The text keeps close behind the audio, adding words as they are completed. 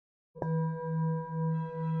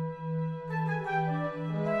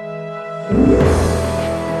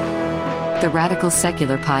The Radical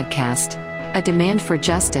Secular Podcast. A demand for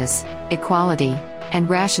justice, equality, and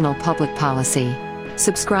rational public policy.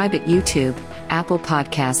 Subscribe at YouTube, Apple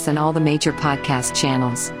Podcasts, and all the major podcast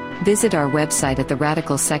channels. Visit our website at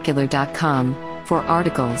theradicalsecular.com for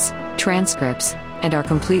articles, transcripts, and our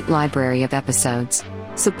complete library of episodes.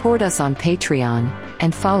 Support us on Patreon,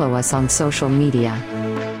 and follow us on social media.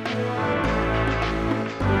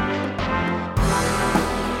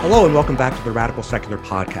 Hello and welcome back to the Radical Secular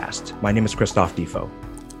Podcast. My name is Christoph Defoe.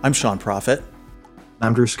 I'm Sean Prophet.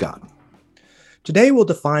 I'm Drew Scott. Today we'll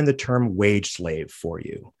define the term wage slave for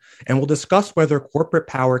you, and we'll discuss whether corporate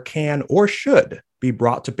power can or should be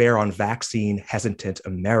brought to bear on vaccine-hesitant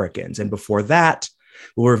Americans. And before that,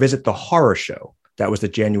 we'll revisit the horror show that was the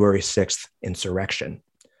January 6th insurrection.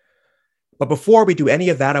 But before we do any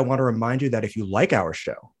of that, I want to remind you that if you like our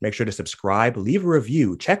show, make sure to subscribe, leave a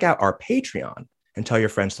review, check out our Patreon, and tell your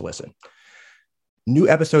friends to listen. New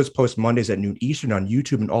episodes post Mondays at noon Eastern on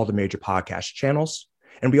YouTube and all the major podcast channels.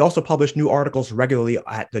 And we also publish new articles regularly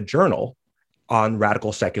at The Journal on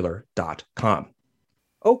radicalsecular.com.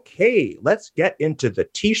 Okay, let's get into the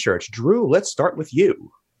t-shirts. Drew, let's start with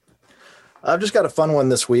you. I've just got a fun one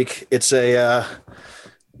this week. It's a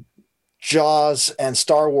Jaws and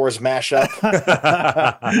Star Wars mashup.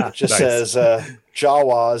 It just says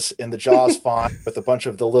Jawas in the Jaws font with a bunch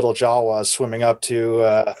of the little Jawas swimming up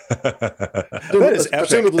to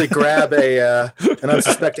presumably grab an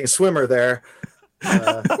unsuspecting swimmer there.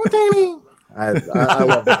 I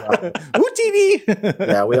love the Houdini!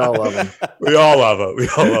 Yeah, we all love him. We all love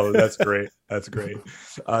it. That's great. That's great.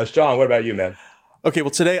 Sean, what about you, man? Okay,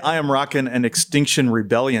 well, today I am rocking an Extinction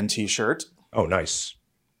Rebellion t-shirt. Oh, nice.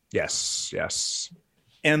 Yes.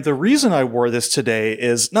 And the reason I wore this today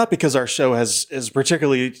is not because our show is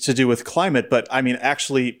particularly to do with climate, but I mean,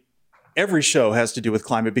 actually, every show has to do with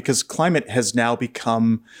climate because climate has now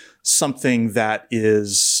become something that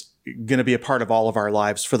is going to be a part of all of our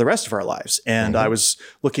lives for the rest of our lives. And I was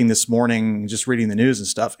looking this morning, just reading the news and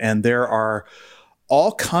stuff, and there are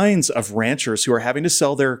all kinds of ranchers who are having to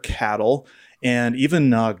sell their cattle, and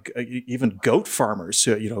even goat farmers,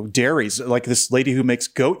 dairies, like this lady who makes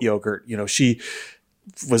goat yogurt. She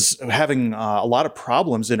was having a lot of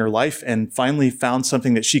problems in her life and finally found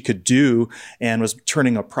something that she could do and was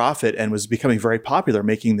turning a profit and was becoming very popular,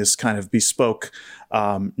 making this kind of bespoke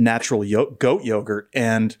natural goat yogurt.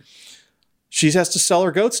 And she has to sell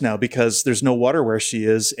her goats now because there's no water where she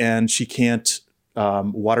is and she can't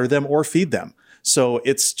water them or feed them. So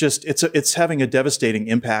it's having a devastating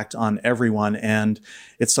impact on everyone. And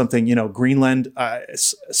it's something, Greenland,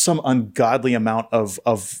 some ungodly amount of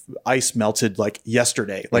ice melted like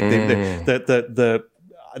yesterday. Like the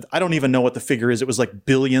I don't even know what the figure is. It was like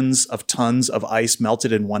billions of tons of ice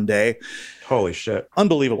melted in one day. Holy shit.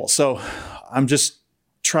 Unbelievable. So I'm just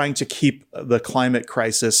trying to keep the climate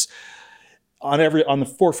crisis on the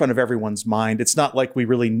forefront of everyone's mind. It's not like we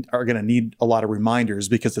really are going to need a lot of reminders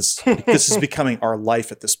because this is becoming our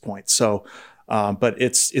life at this point. So, but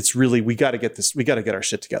it's really, we got to get our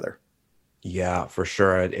shit together. Yeah, for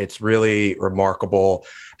sure. It's really remarkable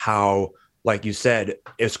how, like you said,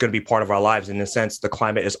 it's going to be part of our lives. In a sense, the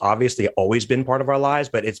climate has obviously always been part of our lives,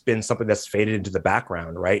 but it's been something that's faded into the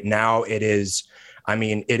background. Right now, it is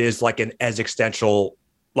like an existential,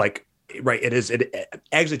 right, it is an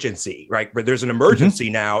exigency, right? But there's an emergency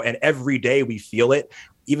now, and every day we feel it,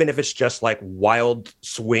 even if it's just like wild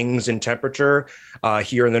swings in temperature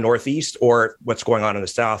here in the Northeast, or what's going on in the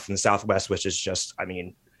South and the Southwest, which is just,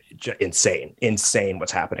 insane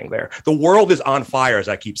what's happening there. The world is on fire, as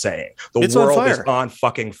I keep saying. The world is on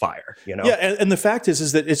fucking fire, Yeah, and the fact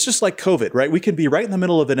is that it's just like COVID, right? We could be right in the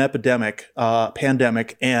middle of an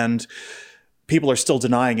pandemic, and people are still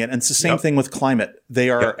denying it. And it's the same thing with climate. They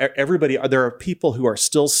are there are people who are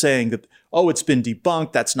still saying that, it's been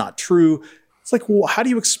debunked. That's not true. It's like, well, how do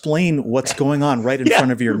you explain what's going on right in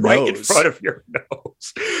front of your nose? Right in front of your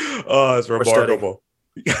nose. Oh, it's remarkable.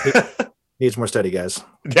 Needs more study, guys.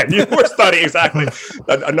 Yeah, needs more study. Exactly.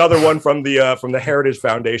 Another one from the Heritage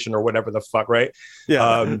Foundation or whatever the fuck, right? Yeah.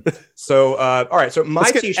 All right. So my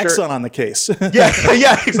Let's get t-shirt Exxon on the case.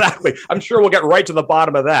 yeah, exactly. I'm sure we'll get right to the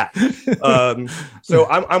bottom of that. So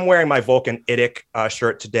I'm wearing my Vulcan Idic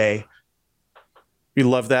shirt today. You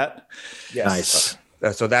love that? Yes.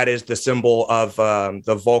 Nice. So that is the symbol of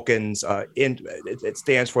the Vulcans. It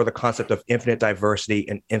stands for the concept of infinite diversity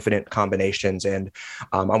and infinite combinations. And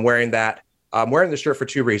I'm wearing that. I'm wearing the shirt for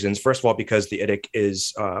two reasons. First of all, because the IDIC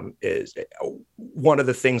is one of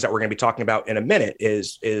the things that we're going to be talking about in a minute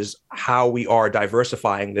is how we are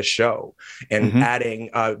diversifying this show and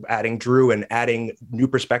adding Drew and adding new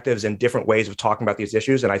perspectives and different ways of talking about these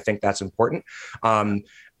issues. And I think that's important.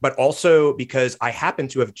 but also because I happen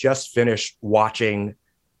to have just finished watching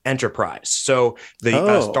Enterprise. So the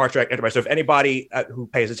Star Trek Enterprise. So if anybody who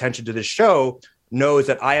pays attention to this show knows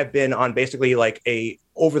that I have been on basically like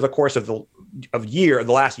over the course of the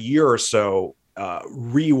last year or so,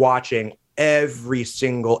 rewatching every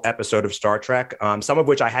single episode of Star Trek, some of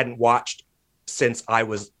which I hadn't watched since I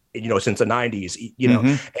was, since the 90s,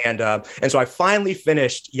 and so I finally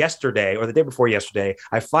finished yesterday, or the day before yesterday,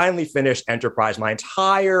 I finally finished Enterprise, my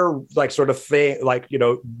entire like sort of thing, like,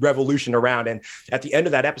 revolution around. And at the end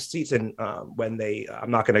of that episode season, when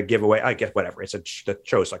I'm not going to give away, I guess, whatever. It's the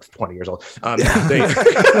show's like 20 years old. I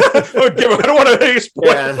don't want to make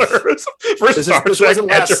spoilers for Star Trek. This wasn't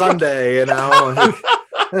last Sunday,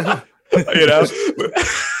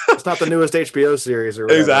 It's not the newest HBO series or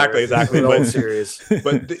whatever. Exactly. The old series.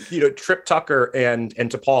 But Trip Tucker and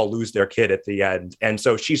T'Pol lose their kid at the end, and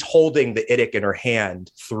so she's holding the Idic in her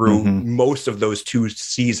hand through most of those two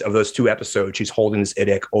episodes. She's holding this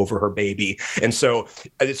Idic over her baby, and so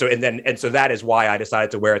that is why I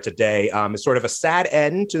decided to wear it today. It's sort of a sad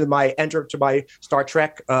end to my Star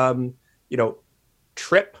Trek,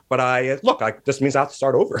 trip. But this means I have to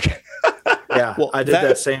start over again. Yeah, well, I did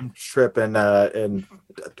that same trip in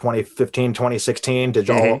 2015, 2016, did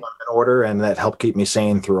all of them in order, and that helped keep me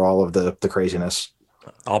sane through all of the craziness.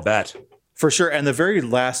 I'll bet. For sure. And the very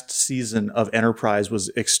last season of Enterprise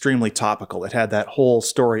was extremely topical. It had that whole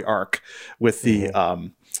story arc with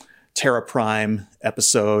the Terra Prime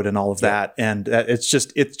episode and all of that. And it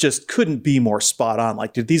just couldn't be more spot on.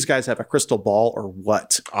 Like, did these guys have a crystal ball or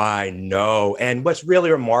what? I know. And what's really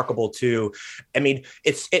remarkable too, I mean,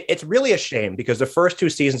 it's really a shame because the first two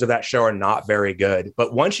seasons of that show are not very good.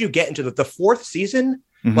 But once you get into the fourth season,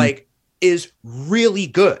 is really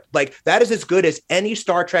good. Like, that is as good as any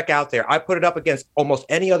Star Trek out there. I put it up against almost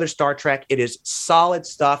any other Star Trek. It is solid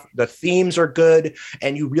stuff. The themes are good.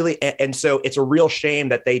 And so it's a real shame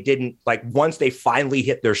that they didn't, like, once they finally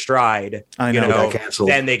hit their stride,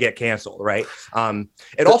 then they get canceled. Right.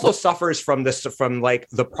 It also suffers from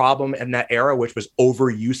the problem in that era, which was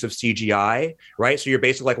overuse of CGI. Right. So you're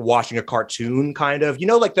basically like watching a cartoon kind of,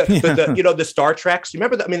 like the Star Treks. You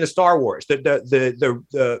remember the Star Wars,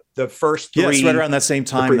 the first three. Yes, right around that same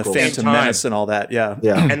time, the Phantom Menace and all that. Yeah.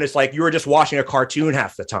 And it's like you were just watching a cartoon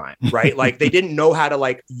half the time, right? Like, they didn't know how to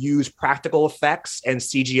like use practical effects and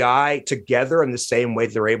CGI together in the same way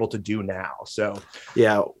they're able to do now. So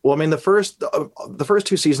yeah, well, I mean, the first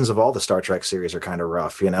two seasons of all the Star Trek series are kind of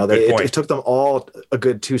rough. It took them all a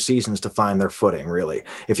good 2 seasons to find their footing. Really,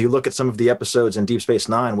 if you look at some of the episodes in Deep Space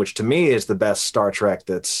Nine, which to me is the best Star Trek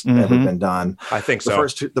that's ever been done, I think so.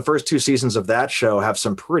 The first 2 seasons of that show have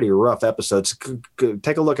some pretty rough episodes.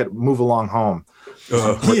 Take a look at Move Along Home.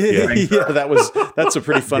 That's a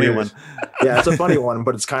pretty funny one. Yeah, it's a funny one,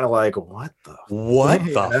 but it's kind of like, what the fuck?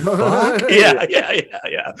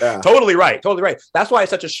 Yeah. Totally right. That's why it's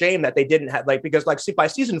such a shame that they didn't have, like, because like, see, by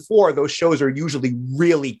season 4, those shows are usually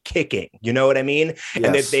really kicking. You know what I mean?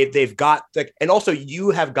 Yes. And they've got and also you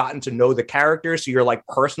have gotten to know the characters, so you're like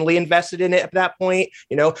personally invested in it at that point.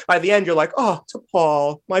 By the end, you're like, oh,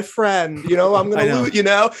 T'Pol, my friend. I'm gonna lose.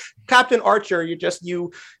 Captain Archer, you're just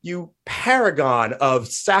you paragon of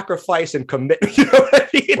sacrifice and commitment. You know what I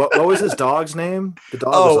mean? What was his dog's name? The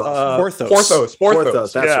dog was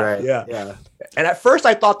Porthos. That's right. Yeah. And at first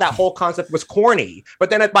I thought that whole concept was corny, but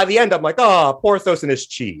then by the end I'm like, oh, Porthos and his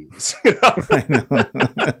cheese. I know.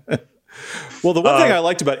 Well, the one thing I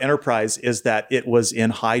liked about Enterprise is that it was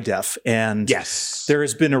in high def, and yes, there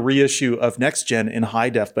has been a reissue of Next Gen in high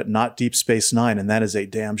def, but not Deep Space Nine, and that is a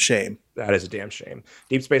damn shame. That is a damn shame.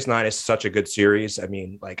 Deep Space Nine is such a good series. I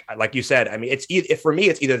mean, like you said, I mean, for me,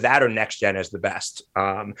 it's either that or Next Gen is the best.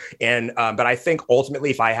 But I think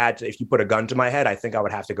ultimately, if you put a gun to my head, I think I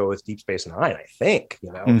would have to go with Deep Space Nine. I think,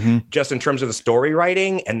 just in terms of the story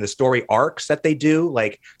writing and the story arcs that they do,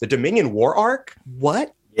 like the Dominion War arc.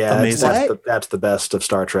 What? Yeah, that's the best of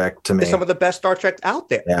Star Trek to me. It's some of the best Star Trek out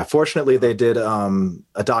there. Yeah, fortunately, they did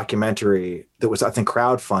a documentary that was, I think,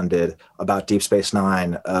 crowdfunded about Deep Space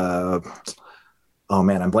Nine. Oh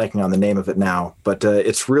man, I'm blanking on the name of it now, but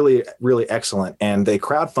it's really, really excellent. And they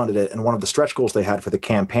crowdfunded it, and one of the stretch goals they had for the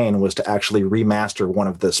campaign was to actually remaster one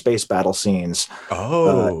of the space battle scenes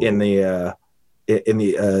in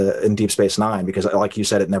Deep Space Nine, because, like you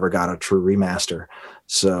said, it never got a true remaster.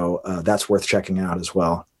 So that's worth checking out as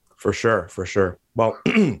well. For sure. Well,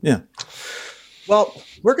 yeah. Well,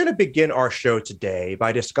 we're going to begin our show today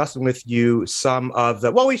by discussing with you some of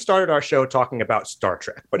the, well, we started our show talking about Star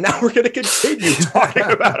Trek, but now we're going to continue talking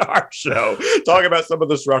about our show, talking about some of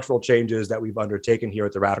the structural changes that we've undertaken here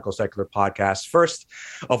at the Radical Secular Podcast. First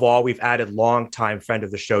of all, we've added longtime friend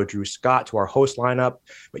of the show, Drew Scott, to our host lineup,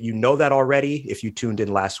 but you know that already if you tuned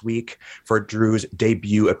in last week for Drew's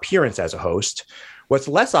debut appearance as a host. What's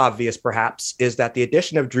less obvious, perhaps, is that the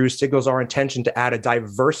addition of Drew signals our intention to add a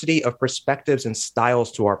diversity of perspectives and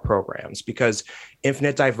styles to our programs, because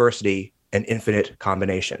infinite diversity and infinite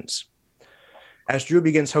combinations. As Drew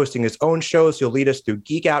begins hosting his own shows, he'll lead us through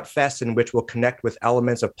Geek Out Fest, in which we'll connect with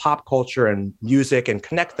elements of pop culture and music and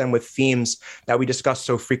connect them with themes that we discuss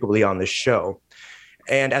so frequently on this show.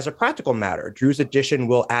 And as a practical matter, Drew's addition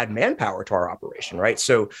will add manpower to our operation, right?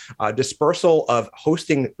 So dispersal of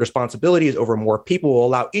hosting responsibilities over more people will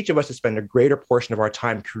allow each of us to spend a greater portion of our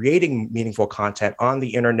time creating meaningful content on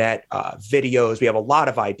the internet, videos. We have a lot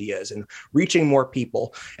of ideas, and reaching more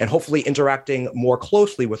people and hopefully interacting more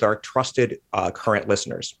closely with our trusted current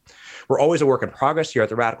listeners. We're always a work in progress here at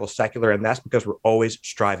the Radical Secular, and that's because we're always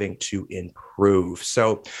striving to improve.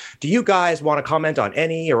 So do you guys want to comment on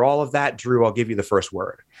any or all of that? Drew, I'll give you the first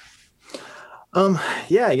word.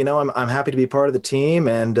 Yeah, I'm happy to be part of the team.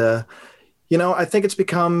 And, I think it's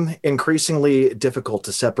become increasingly difficult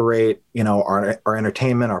to separate, our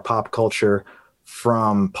entertainment, our pop culture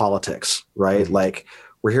from politics, right? Mm-hmm. Like,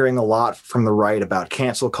 we're hearing a lot from the right about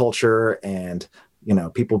cancel culture and,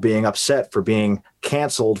 people being upset for being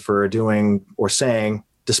canceled for doing or saying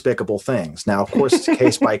despicable things. Now, of course, it's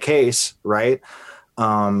case by case, right?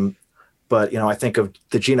 But, I think of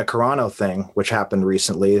the Gina Carano thing, which happened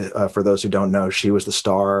recently. For those who don't know, she was the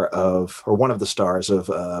star of, or one of the stars of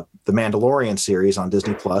the Mandalorian series on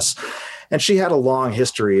Disney Plus. And she had a long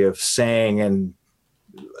history of saying and,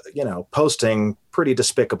 posting pretty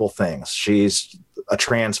despicable things. She's a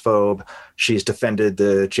transphobe. She's defended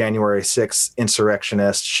the January 6th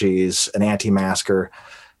insurrectionists. She's an anti-masker.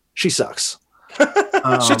 She sucks.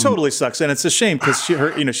 She totally sucks, and it's a shame because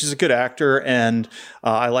she's a good actor, and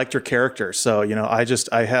I liked her character. So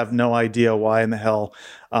I have no idea why in the hell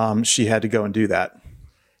she had to go and do that.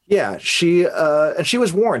 Yeah, she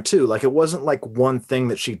was warned too. Like, it wasn't like one thing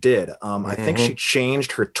that she did. I think she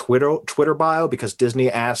changed her Twitter bio because Disney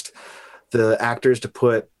asked the actors to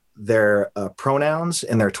put their pronouns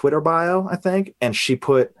in their Twitter bio, I think, and she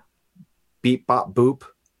put beep bop boop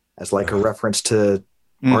as like a reference to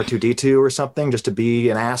R2D2 or something, just to be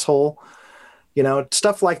an asshole,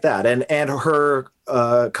 stuff like that. And her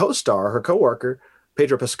co-star, her coworker,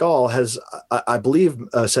 Pedro Pascal, has, I believe,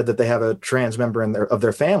 said that they have a trans member of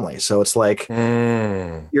their family. So it's like,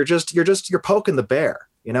 you're poking the bear,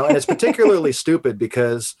 and it's particularly stupid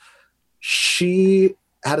because she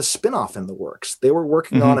had a spinoff in the works. They were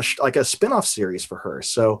working on a spinoff series for her.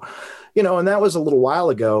 So, and that was a little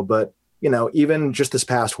while ago, but, even just this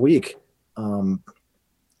past week,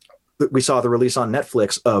 we saw the release on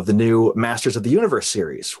Netflix of the new Masters of the Universe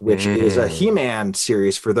series, which is a He-Man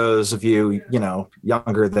series for those of you,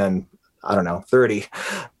 younger than, 30.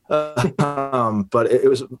 But it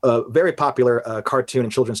was a very popular cartoon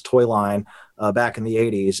and children's toy line back in the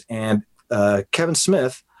 80s. And Kevin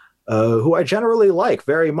Smith, who I generally like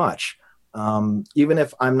very much, even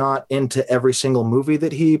if I'm not into every single movie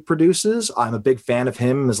that he produces, I'm a big fan of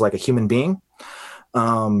him as like a human being.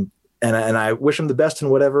 And I wish him the best in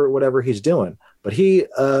whatever he's doing. But he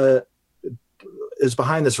is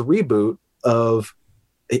behind this reboot of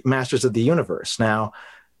Masters of the Universe. Now,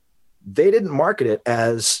 they didn't market it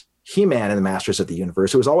as He-Man and the Masters of the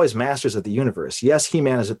Universe. It was always Masters of the Universe. Yes,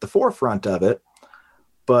 He-Man is at the forefront of it,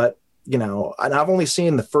 but, and I've only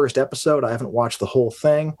seen the first episode. I haven't watched the whole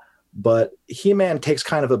thing, but He-Man takes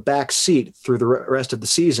kind of a back seat through the rest of the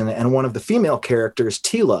season. And one of the female characters,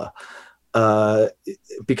 Teela,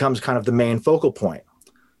 becomes kind of the main focal point.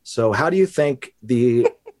 So how do you think the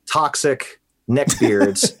toxic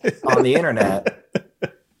neckbeards on the internet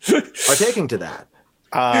are taking to that?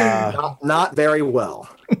 Not very well.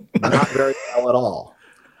 Not very well at all.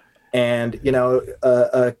 And,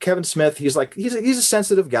 Kevin Smith, he's a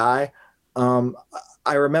sensitive guy.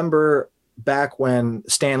 I remember back when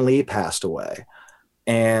Stan Lee passed away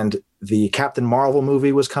and the Captain Marvel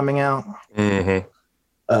movie was coming out.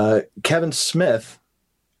 Kevin Smith,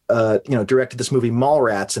 directed this movie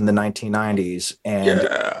Mallrats in the 1990s,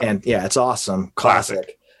 and it's awesome,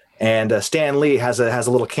 classic. And Stan Lee has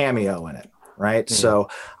a little cameo in it, right? So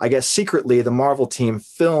I guess secretly the Marvel team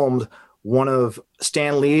filmed one of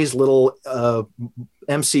Stan Lee's little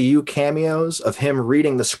MCU cameos of him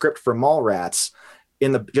reading the script for Mallrats,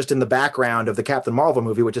 in the background of the Captain Marvel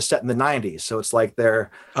movie, which is set in the 90s. So it's like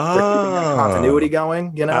they're keeping that continuity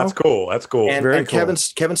going, you know? That's cool. That's cool. And cool.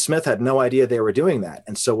 Kevin Smith had no idea they were doing that.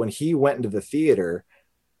 And so when he went into the theater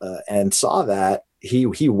and saw that,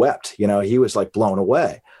 he wept, you know, he was like blown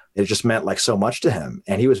away. It just meant like so much to him.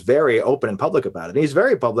 And he was very open and public about it. And he's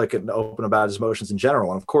very public and open about his emotions in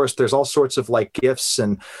general. And of course, there's all sorts of like gifs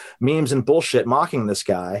and memes and bullshit mocking this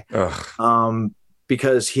guy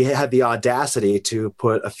because he had the audacity to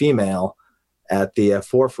put a female at the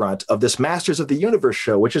forefront of this Masters of the Universe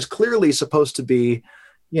show, which is clearly supposed to be,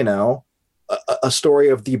 you know, a story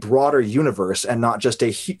of the broader universe and not just a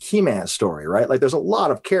He-Man story, right? Like there's a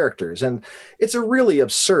lot of characters and it's a really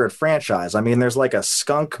absurd franchise. I mean, there's like a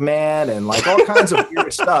skunk man and like all kinds of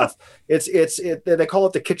weird stuff. They call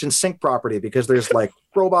it the kitchen sink property because there's like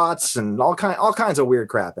robots and all kinds of weird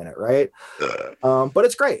crap in it, right? But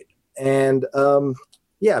it's great. And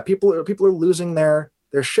yeah, people are losing their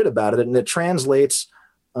shit about it, and it translates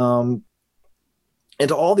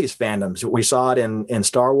into all these fandoms. We saw it in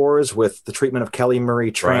Star Wars with the treatment of Kelly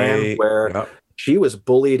Marie Tran, where she was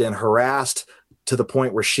bullied and harassed to the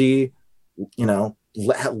point where she, you know,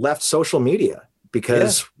 left social media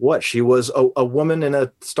because she was a woman in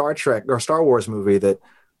a Star Trek or Star Wars movie that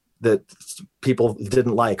people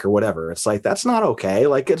didn't like or whatever. It's like, that's not okay.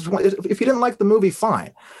 Like if you didn't like the movie,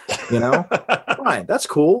 fine, you know, fine. That's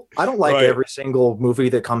cool. I don't like every single movie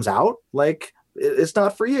that comes out. Like, it's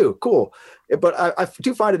not for you. Cool. But I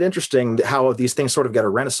do find it interesting how these things sort of get a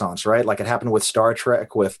renaissance, right? Like it happened with Star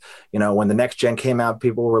Trek with, you know, when the next gen came out,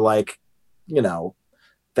 people were like, you know,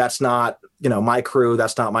 that's not, you know, my crew.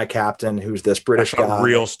 That's not my captain. Who's this British guy?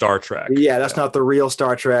 Real Star Trek. Yeah. That's not the real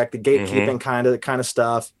Star Trek, the gatekeeping kind of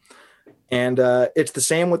stuff. And it's the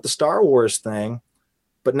same with the Star Wars thing.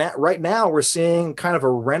 But right now we're seeing kind of a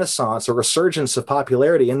renaissance, a resurgence of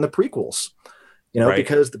popularity in the prequels. You know,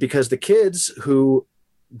 because the kids who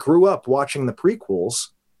grew up watching the prequels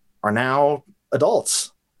are now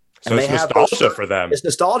adults. So it's nostalgia for them. It's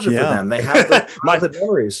nostalgia for them. They have the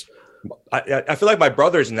memories. I feel like my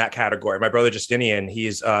brother's in that category. My brother Justinian,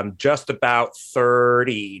 he's just about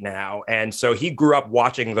 30 now. And so he grew up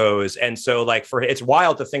watching those. And so like it's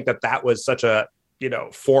wild to think that was such a, you know,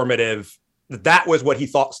 formative. That was what he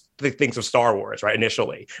thinks of Star Wars, right?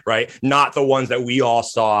 Initially, right? Not the ones that we all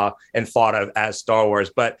saw and thought of as Star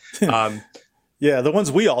Wars, but yeah, the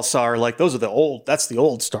ones we all saw are like, that's the old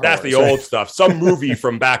Star Wars. That's the old stuff. Some movie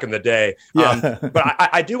from back in the day. But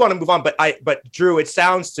I do want to move on. But Drew, it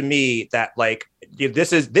sounds to me that like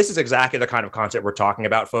this is exactly the kind of content we're talking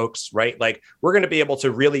about, folks, right? Like we're going to be able to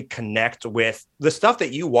really connect with the stuff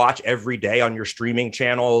that you watch every day on your streaming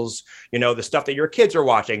channels, you know, the stuff that your kids are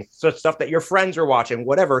watching, the stuff that your friends are watching,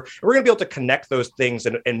 whatever. And we're going to be able to connect those things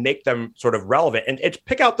and make them sort of relevant and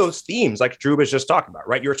pick out those themes like Drew was just talking about,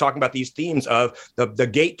 right? You were talking about these themes of the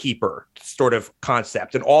gatekeeper sort of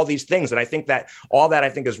concept and all these things. And I think that all that I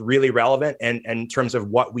think is really relevant and in terms of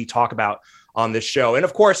what we talk about on this show. And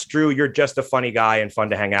of course, Drew, you're just a funny guy and fun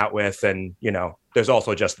to hang out with. And, you know, there's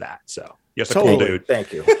also just that. So you're just a cool dude.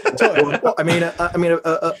 Thank you. Well, I mean,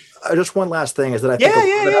 just one last thing is that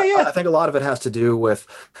I think a lot of it has to do with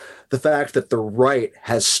the fact that the right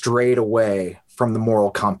has strayed away from the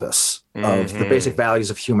moral compass of the basic values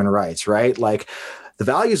of human rights, right? Like the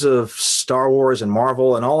values of Star Wars and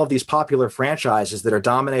Marvel and all of these popular franchises that are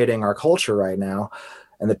dominating our culture right now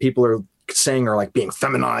and that people are saying are like being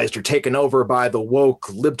feminized or taken over by the woke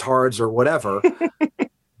libtards or whatever,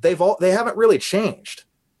 they haven't really changed,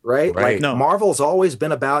 right? Like Marvel's always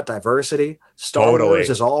been about diversity. Star Wars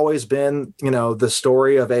has always been, you know, the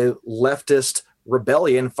story of a leftist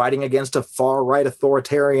rebellion fighting against a far right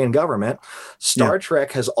authoritarian government. Star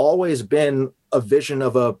Trek has always been a vision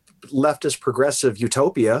of a leftist progressive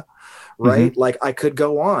utopia, right? Like I could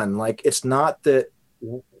go on. Like it's not that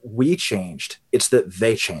we changed, it's that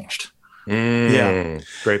they changed.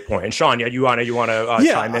 Great point. And Sean, you want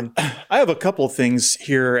to chime in? I have a couple of things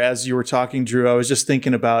here as you were talking, Drew. I was just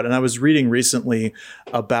thinking about, and I was reading recently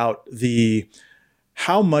about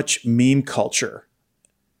how much meme culture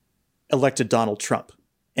elected Donald Trump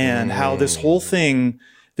and how this whole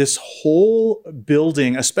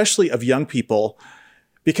building, especially of young people,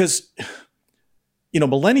 because you know,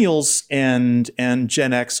 millennials and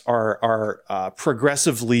Gen X are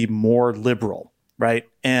progressively more liberal, right?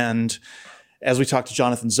 And as we talked to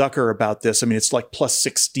Jonathan Zucker about this, I mean, it's like plus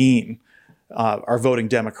 16 are voting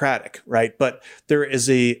Democratic, right? But there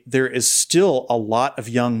is still a lot of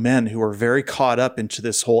young men who are very caught up into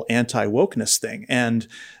this whole anti-wokeness thing, and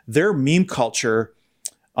their meme culture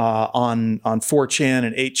on 4chan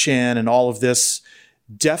and 8chan and all of this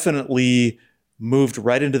definitely moved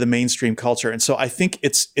right into the mainstream culture. And so I think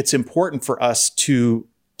it's important for us to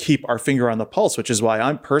keep our finger on the pulse, which is why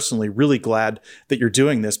I'm personally really glad that you're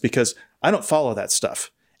doing this, because I don't follow that stuff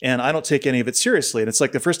and I don't take any of it seriously. And it's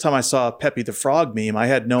like the first time I saw a Pepe the Frog meme, I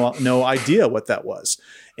had no idea what that was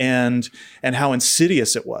and how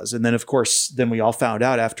insidious it was. And then of course, then we all found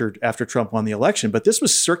out after Trump won the election, but this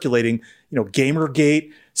was circulating,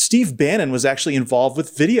 Gamergate. Steve Bannon was actually involved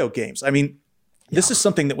with video games. I mean, this is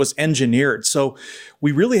something that was engineered. So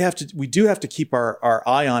we do have to keep our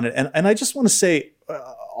eye on it. And I just want to say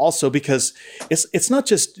also, because it's not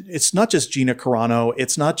just Gina Carano.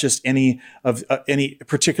 It's not just any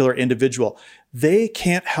particular individual. They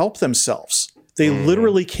can't help themselves. They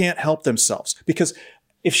literally can't help themselves, because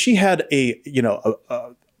if she had a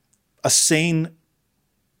sane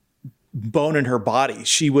bone in her body,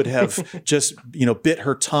 she would have just, bit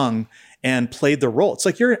her tongue and played the role. It's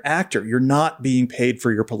like, you're an actor. You're not being paid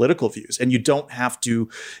for your political views, and you don't have to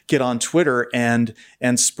get on Twitter and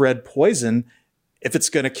spread poison if it's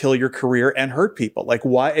going to kill your career and hurt people. Like,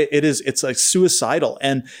 why it's like suicidal.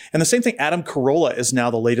 And the same thing, Adam Carolla is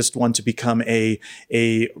now the latest one to become a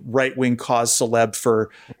right-wing cause celeb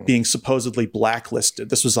for being supposedly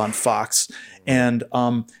blacklisted. This was on Fox. And,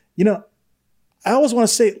 I always want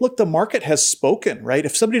to say, look, the market has spoken, right?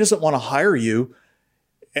 If somebody doesn't want to hire you,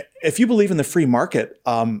 if you believe in the free market,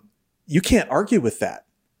 you can't argue with that,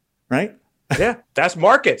 right? Yeah, that's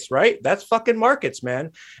markets, right? That's fucking markets,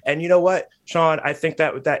 man. And you know what, Sean, I think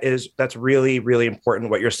that's really, really important.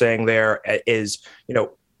 What you're saying there is,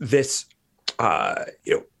 this,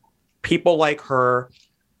 people like her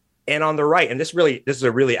and on the right. And this is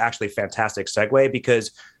a really actually fantastic segue,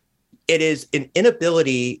 because it is an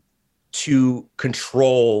inability to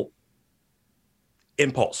control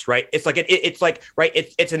impulse, right? It's like it's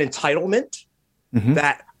an entitlement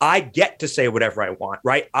that I get to say whatever I want,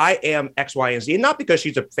 right? I am X, Y, and Z, and not because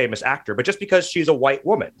she's a famous actor, but just because she's a white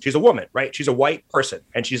woman. She's a woman, right? She's a white person,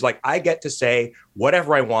 and she's like, I get to say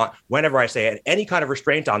whatever I want, whenever I say it, and any kind of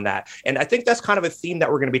restraint on that. And I think that's kind of a theme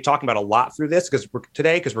that we're going to be talking about a lot through this, because we're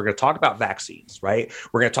going to talk about vaccines, right?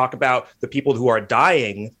 We're going to talk about the people who are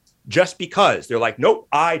dying just because they're like, nope,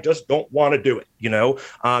 I just don't want to do it,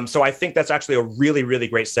 So I think that's actually a really, really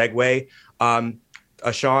great segue,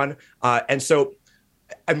 Sean. And so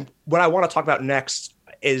what I want to talk about next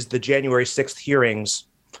is the January 6th hearings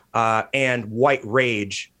and white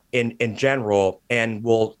rage in general, and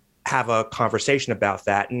we'll have a conversation about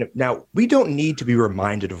that. And now, we don't need to be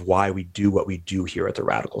reminded of why we do what we do here at the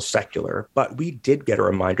Radical Secular, but we did get a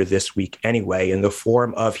reminder this week anyway, in the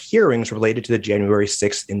form of hearings related to the January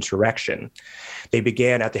 6th insurrection. They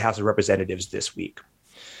began at the House of Representatives this week.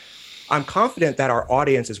 I'm confident that our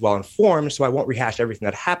audience is well informed, so I won't rehash everything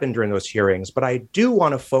that happened during those hearings, but I do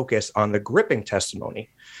want to focus on the gripping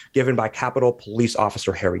testimony given by Capitol Police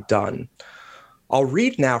Officer Harry Dunn. I'll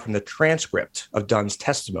read now from the transcript of Dunn's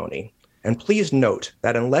testimony, and please note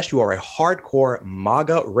that unless you are a hardcore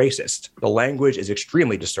MAGA racist, the language is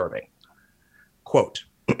extremely disturbing. Quote,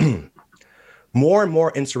 more and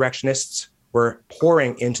more insurrectionists were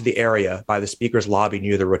pouring into the area by the speaker's lobby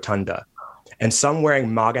near the rotunda, and some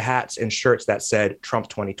wearing MAGA hats and shirts that said Trump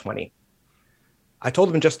 2020. I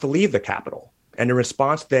told them just to leave the Capitol, and in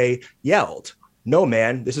response, they yelled, "No,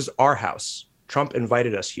 man, this is our house. Trump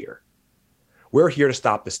invited us here. We're here to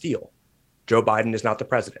stop the steal. Joe Biden is not the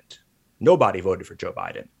president. Nobody voted for Joe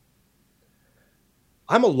Biden."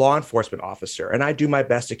 I'm a law enforcement officer, and I do my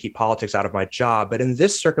best to keep politics out of my job, but in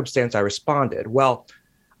this circumstance, I responded, well,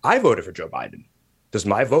 I voted for Joe Biden. Does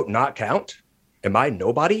my vote not count? Am I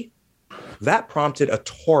nobody? That prompted a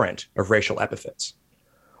torrent of racial epithets.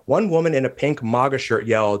 One woman in a pink MAGA shirt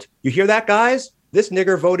yelled, "You hear that, guys? This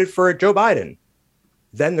nigger voted for Joe Biden."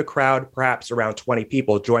 Then the crowd, perhaps around 20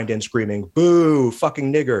 people, joined in screaming, "Boo,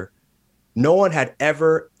 fucking nigger." No one had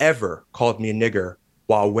ever called me a nigger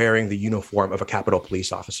while wearing the uniform of a Capitol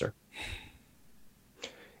Police officer.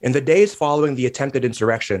 In the days following the attempted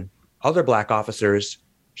insurrection, other Black officers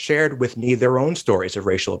shared with me their own stories of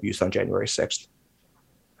racial abuse on January 6th.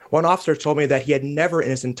 One officer told me that he had never in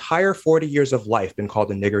his entire 40 years of life been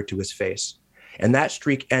called a nigger to his face, and that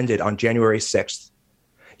streak ended on January 6th.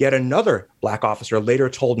 Yet another Black officer later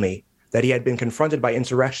told me that he had been confronted by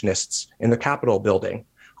insurrectionists in the Capitol building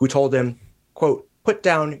who told him, quote, "Put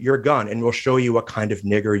down your gun and we'll show you what kind of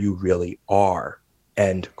nigger you really are,"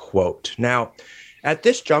 end quote. Now, At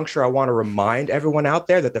this juncture, I want to remind everyone out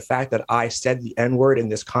there that the fact that I said the N-word in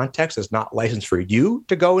this context is not license for you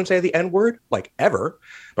to go and say the N-word, like ever,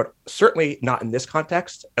 but certainly not in this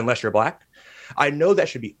context, unless you're Black. I know that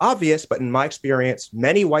should be obvious, but in my experience,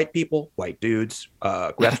 many white people, white dudes,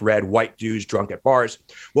 that's red, white dudes drunk at bars,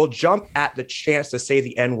 will jump at the chance to say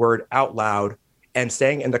the N-word out loud, and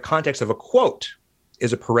saying in the context of a quote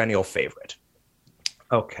is a perennial favorite.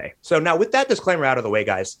 Okay, so now with that disclaimer out of the way,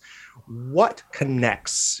 guys, what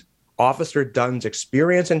connects Officer Dunn's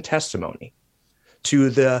experience and testimony to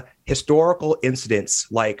the historical incidents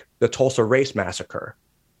like the Tulsa Race Massacre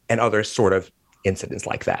and other sort of incidents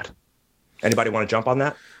like that? Anybody want to jump on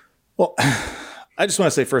that? Well, I just want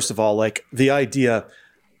to say, first of all, like the idea,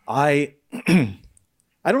 I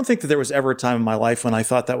don't think that there was ever a time in my life when I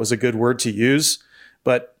thought that was a good word to use,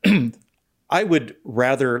 but I would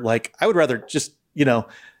rather just,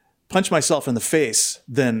 punch myself in the face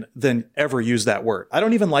than ever use that word. I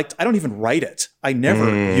don't even write it. I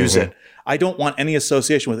never use it. I don't want any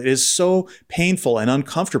association with it. It is so painful and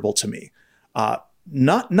uncomfortable to me.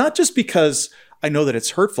 Not just because I know that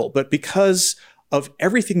it's hurtful, but because of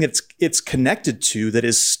everything that it's connected to that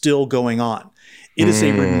is still going on. It is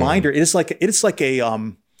a reminder. It's like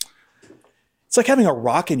having a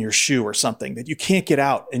rock in your shoe or something that you can't get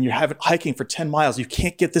out, and you're hiking for 10 miles. You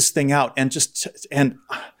can't get this thing out, and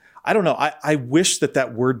I don't know. I wish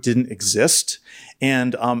that word didn't exist.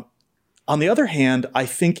 And on the other hand, I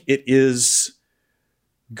think it is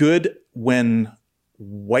good when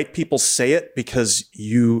white people say it because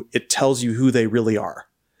it tells you who they really are.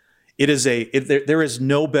 There is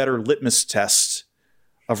no better litmus test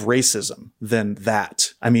of racism than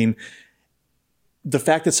that. I mean, the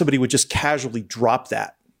fact that somebody would just casually drop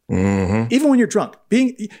that, even when you're drunk,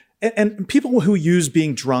 and people who use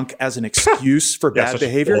being drunk as an excuse for bad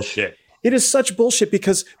behavior, bullshit. It is such bullshit,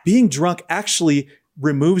 because being drunk actually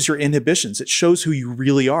removes your inhibitions. It shows who you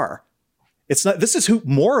really are. This is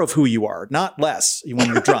more of who you are, not less when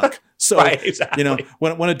you're drunk. So, right, exactly.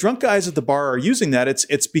 When a drunk guys at the bar are using that,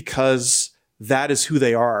 it's because that is who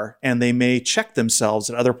they are, and they may check themselves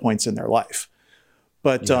at other points in their life.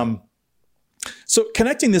 But, so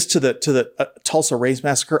connecting this to the Tulsa Race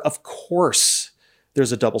Massacre, of course,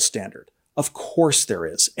 there's a double standard. Of course there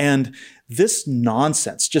is. And this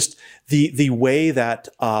nonsense, just the way that,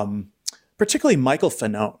 particularly Michael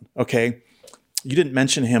Fanone, okay, you didn't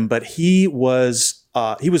mention him, but he was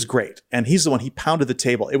great. And he's the one, he pounded the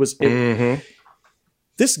table.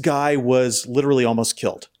 This guy was literally almost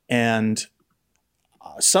killed. And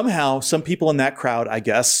somehow some people in that crowd, I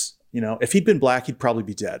guess, if he'd been Black, he'd probably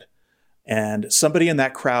be dead. And somebody in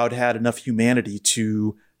that crowd had enough humanity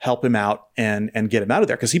to help him out and get him out of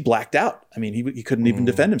there, because he blacked out. I mean, he couldn't even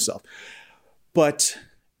defend himself. But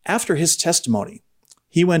after his testimony,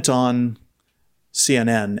 he went on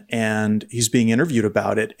CNN and he's being interviewed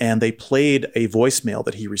about it. And they played a voicemail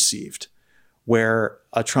that he received where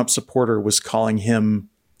a Trump supporter was calling him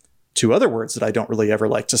two other words that I don't really ever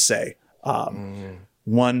like to say.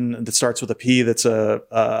 One that starts with a P, that's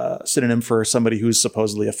a synonym for somebody who's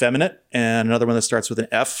supposedly effeminate, and another one that starts with an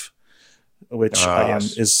F, which again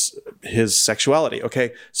is his sexuality.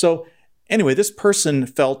 Okay. So anyway, this person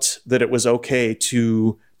felt that it was okay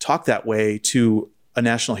to talk that way to a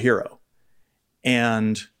national hero.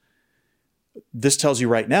 And this tells you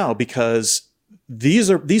right now, because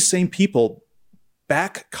these same people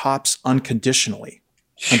back cops unconditionally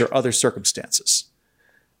under other circumstances.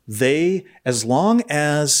 As long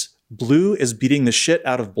as blue is beating the shit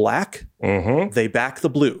out of black, they back the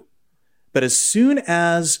blue. But as soon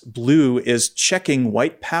as blue is checking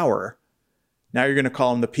white power, now you're going to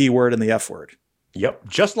call them the P word and the F word. Yep.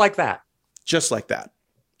 Just like that. Just like that.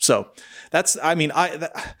 So that's,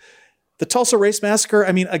 the Tulsa Race Massacre,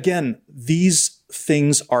 again, these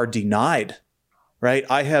things are denied, right?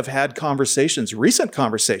 I have had recent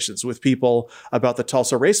conversations with people about the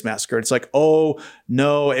Tulsa Race Massacre. It's like, oh,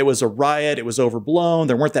 no, it was a riot. It was overblown.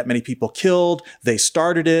 There weren't that many people killed. They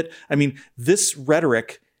started it. This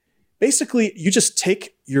rhetoric, basically, you just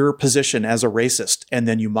take your position as a racist and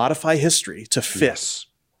then you modify history to fit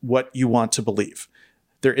what you want to believe.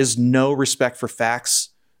 There is no respect for facts,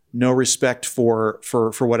 no respect for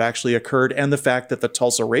what actually occurred. And the fact that the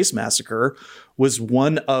Tulsa Race Massacre was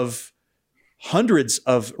one of hundreds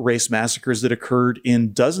of race massacres that occurred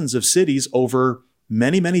in dozens of cities over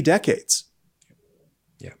many, many decades.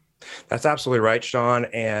 Yeah, that's absolutely right, Sean.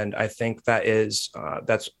 And I think that is,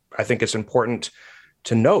 I think it's important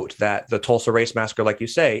to note that the Tulsa Race Massacre, like you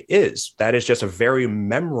say, that is just a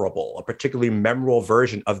particularly memorable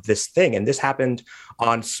version of this thing. And this happened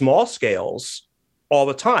on small scales all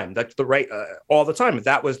the time. That's the right all the time.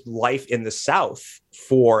 That was life in the South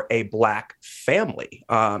for a Black family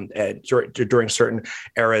during certain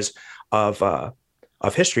eras of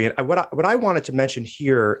history. And what I wanted to mention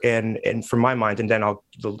here, and from my mind, and then I'll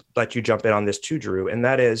let you jump in on this too, Drew, and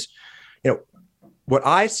that is, what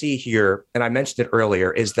I see here, and I mentioned it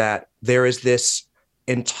earlier, is that there is this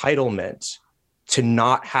entitlement to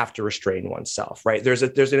not have to restrain oneself, right? There's an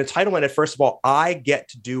entitlement that, first of all, I get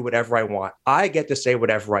to do whatever I want. I get to say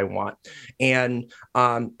whatever I want. And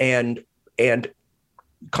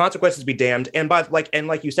consequences be damned. And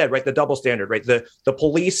like you said, right, the double standard, right? The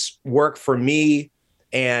police work for me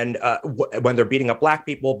and when they're beating up Black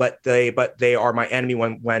people, but they are my enemy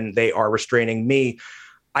when they are restraining me.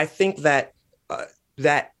 I think that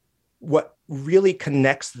that what really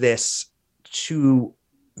connects this to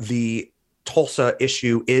the Tulsa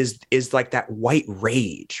issue is like that white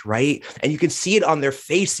rage, right? And you can see it on their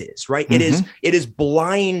faces, right? Mm-hmm. It is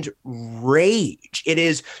blind rage. It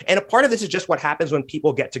is, and a part of this is just what happens when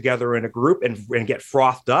people get together in a group and get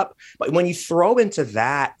frothed up. But when you throw into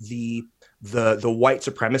that the white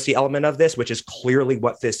supremacy element of this, which is clearly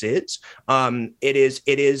what this is, it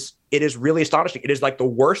is really astonishing. It is like the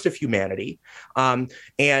worst of humanity,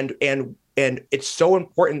 and it's so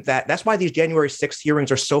important that's why these January 6th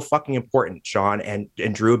hearings are so fucking important, Sean and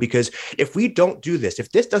Drew, because if we don't do this,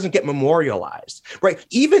 if this doesn't get memorialized, right,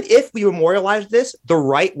 even if we memorialize this, the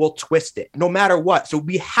right will twist it no matter what. So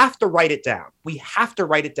we have to write it down. We have to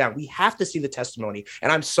write it down. We have to see the testimony.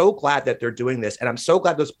 And I'm so glad that they're doing this. And I'm so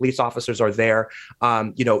glad those police officers are there,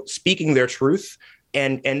 speaking their truth.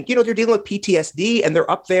 And they're dealing with PTSD, and they're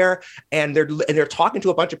up there and they're talking to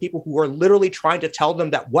a bunch of people who are literally trying to tell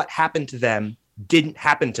them that what happened to them didn't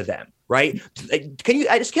happen to them. Right?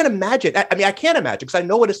 I just can't imagine. I can't imagine, because I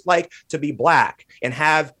know what it's like to be Black and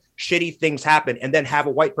have shitty things happen and then have a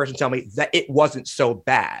white person tell me that it wasn't so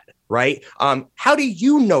bad. Right? How do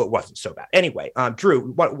you know it wasn't so bad? Anyway,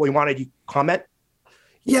 Drew, what wanted you comment?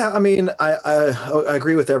 Yeah, I mean, I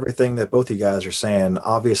agree with everything that both you guys are saying.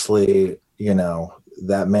 Obviously,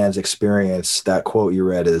 that man's experience, that quote you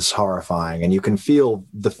read, is horrifying, and you can feel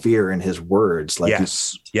the fear in his words. Like,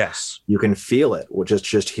 yes, you can feel it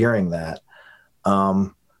just hearing that.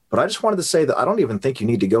 But I just wanted to say that I don't even think you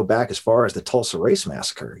need to go back as far as the Tulsa Race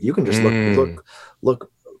Massacre. You can just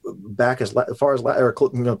look back as far as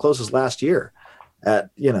close as last year at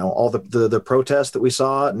all the protests that we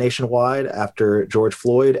saw nationwide after George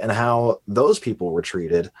Floyd, and how those people were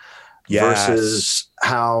treated, versus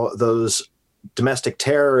how those domestic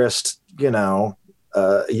terrorist, Al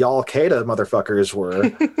Qaeda motherfuckers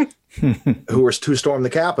were, who stormed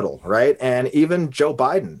the Capitol, right? And even Joe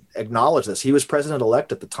Biden acknowledged this. He was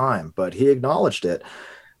president-elect at the time, but he acknowledged it.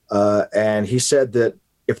 And he said that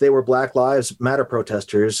if they were Black Lives Matter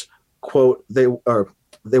protesters, quote, they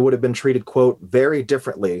would have been treated, quote, very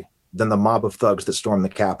differently than the mob of thugs that stormed the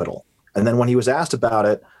Capitol. And then when he was asked about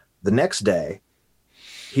it the next day,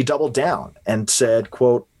 he doubled down and said,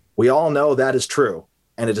 quote, "We all know that is true,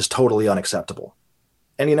 and it is totally unacceptable."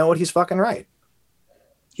 And you know what? He's fucking right.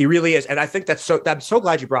 He really is. And I think I'm so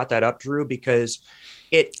glad you brought that up, Drew, because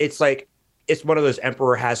it's like, it's one of those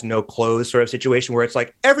emperor has no clothes sort of situation where it's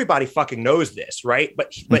like, everybody fucking knows this, right?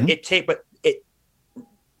 But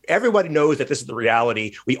everybody knows that this is the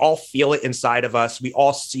reality. We all feel it inside of us. We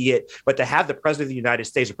all see it. But to have the president of the United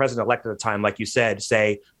States, the president-elect at the time, like you said,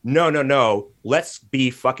 say, no, let's be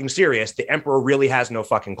fucking serious. The emperor really has no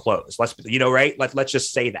fucking clothes. Let's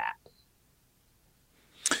just say that.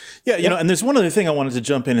 Yeah, and there's one other thing I wanted to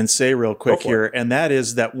jump in and say real quick here, and that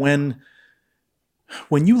is that when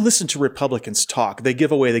you listen to Republicans talk, they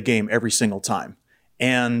give away the game every single time.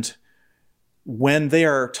 And when they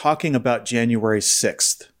are talking about January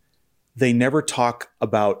 6th, they never talk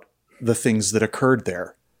about the things that occurred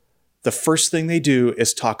there. The first thing they do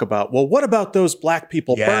is talk about, well, what about those Black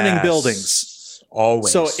people burning buildings?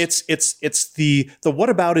 Always. So it's the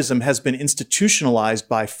whataboutism has been institutionalized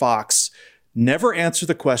by Fox. Never answer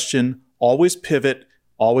the question, always pivot,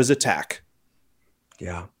 always attack.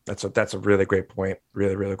 Yeah, that's a really great point.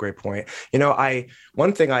 Really, really great point.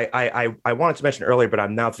 One thing I wanted to mention earlier, but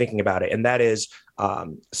I'm now thinking about it, and that is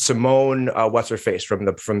Simone, what's her face from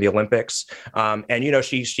the Olympics, and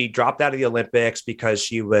she dropped out of the Olympics because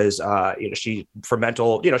she was for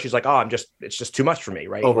mental, she's like, it's just too much for me,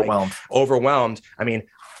 right? Overwhelmed. I mean.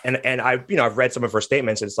 And I've read some of her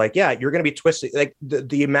statements. And it's like, yeah, you're going to be twisted. Like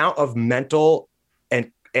the amount of mental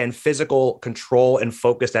and physical control and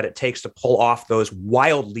focus that it takes to pull off those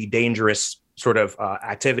wildly dangerous sort of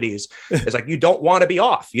activities is like, you don't want to be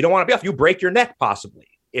off. You don't want to be off. You break your neck possibly.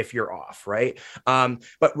 if you're off, right?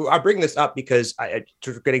 But I bring this up because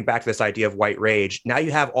getting back to this idea of white rage, now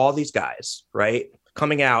you have all these guys, right,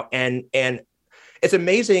 coming out, and it's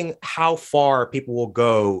amazing how far people will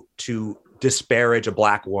go to disparage a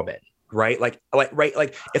Black woman, right? Like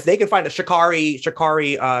if they can find a Sha'Carri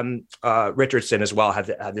Richardson as well have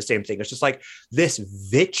the same thing. It's just like this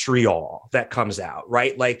vitriol that comes out,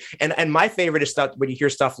 right? Like, and my favorite is stuff when you hear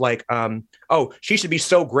stuff like, oh, she should be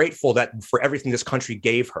so grateful that for everything this country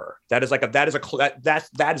gave her. That is a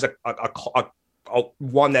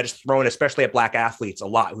one that is thrown, especially at Black athletes a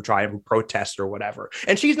lot who try and protest or whatever.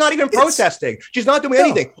 And she's not even protesting. She's not doing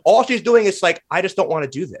anything. All she's doing is like, I just don't want to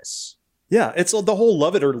do this. Yeah, it's the whole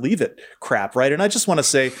love it or leave it crap, right? And I just want to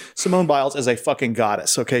say Simone Biles is a fucking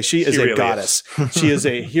goddess, okay? She is a goddess. She is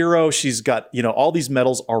a hero. She's got, all these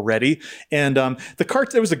medals already. And there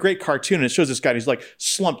was a great cartoon, and it shows this guy, and he's like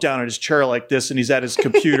slumped down in his chair like this, and he's at his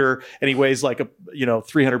computer, and he weighs like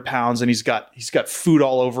 300 pounds, and he's got food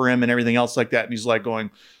all over him and everything else like that. And he's like going,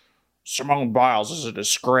 Simone Biles is a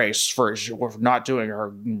disgrace for not doing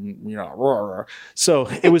her, So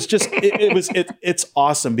it was just, it's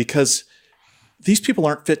awesome because these people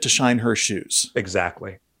aren't fit to shine her shoes.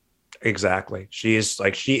 Exactly. She is the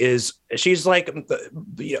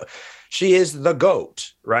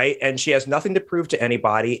GOAT, right? And she has nothing to prove to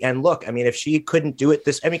anybody. And look, I mean, if she couldn't do it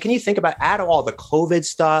can you think about add all the COVID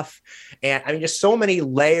stuff? And I mean, just so many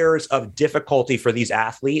layers of difficulty for these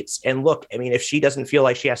athletes. And look, I mean, if she doesn't feel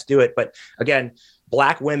like she has to do it, but again,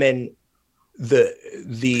 Black women, the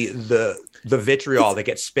vitriol that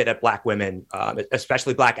gets spit at Black women,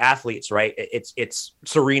 especially Black athletes, right? It's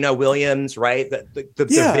Serena Williams, right? The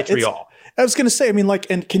vitriol. I was going to say, I mean,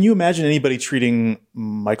 and can you imagine anybody treating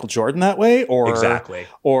Michael Jordan that way? Or exactly.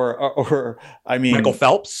 Or I mean, Michael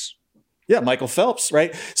Phelps. Yeah, Michael Phelps,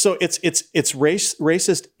 right? So it's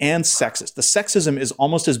racist and sexist. The sexism is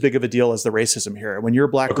almost as big of a deal as the racism here. When you're a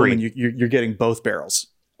Black woman, you're getting both barrels.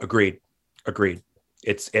 Agreed.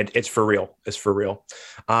 It's for real. It's for real.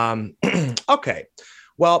 Okay.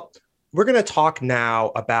 Well, we're going to talk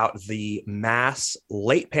now about the mass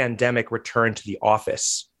late pandemic return to the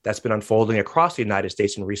office that's been unfolding across the United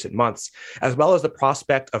States in recent months, as well as the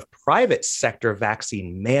prospect of private sector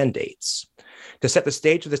vaccine mandates. To set the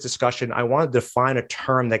stage of this discussion, I want to define a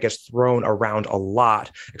term that gets thrown around a lot,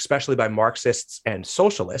 especially by Marxists and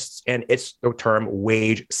socialists, and it's the term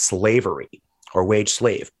wage slavery or wage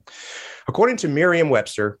slave. According to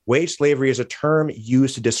Merriam-Webster, wage slavery is a term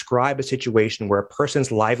used to describe a situation where a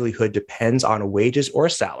person's livelihood depends on wages or a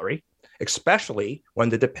salary, especially when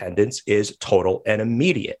the dependence is total and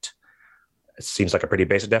immediate. It seems like a pretty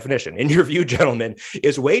basic definition. In your view, gentlemen,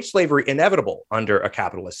 is wage slavery inevitable under a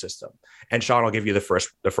capitalist system? And Sean, I'll give you the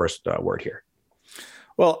first word here.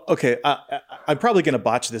 Well, okay, I'm probably going to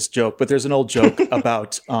botch this joke, but there's an old joke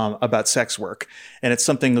about sex work, and it's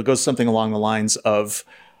something that goes something along the lines of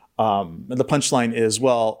the punchline is,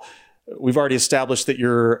 well, we've already established that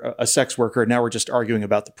you're a sex worker. Now we're just arguing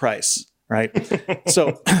about the price, right?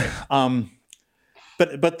 So,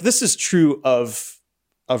 but this is true of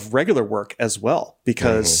regular work as well,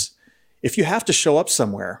 because if you have to show up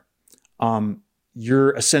somewhere,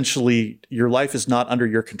 you're essentially, your life is not under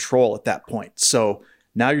your control at that point. So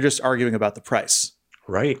now you're just arguing about the price.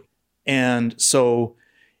 Right. And so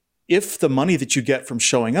if the money that you get from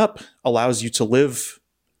showing up allows you to live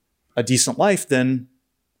a decent life, then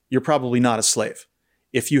you're probably not a slave.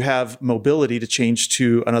 If you have mobility to change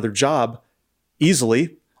to another job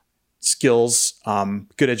easily, skills,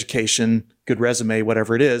 good education, good resume,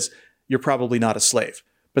 whatever it is, you're probably not a slave.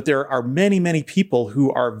 But there are many, many people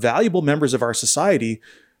who are valuable members of our society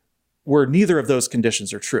where neither of those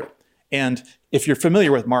conditions are true. And if you're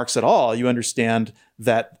familiar with Marx at all, you understand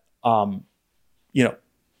that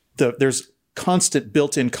there's constant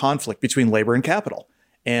built-in conflict between labor and capital.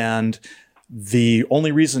 And the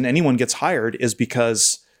only reason anyone gets hired is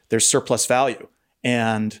because there's surplus value.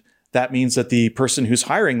 And that means that the person who's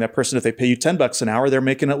hiring that person, if they pay you $10 an hour, they're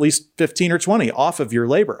making at least 15 or 20 off of your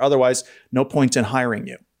labor. Otherwise, no point in hiring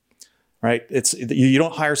you, right? You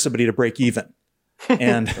don't hire somebody to break even.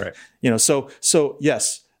 And, right. So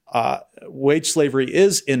yes, wage slavery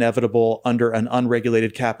is inevitable under an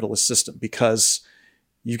unregulated capitalist system, because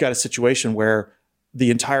you've got a situation where the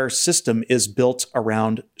entire system is built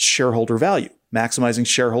around shareholder value, maximizing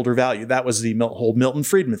shareholder value. That was the whole Milton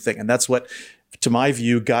Friedman thing. And that's what, to my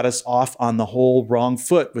view, got us off on the whole wrong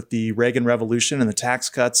foot with the Reagan Revolution and the tax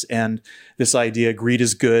cuts and this idea, greed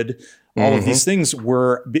is good. All of these things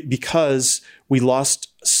were because we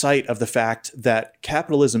lost sight of the fact that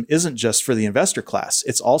capitalism isn't just for the investor class.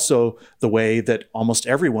 It's also the way that almost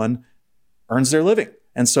everyone earns their living,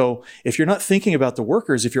 And so if you're not thinking about the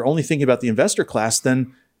workers, if you're only thinking about the investor class,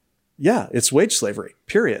 then yeah, it's wage slavery,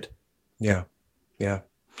 period. Yeah. Yeah.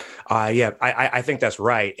 I think that's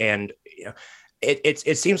right. And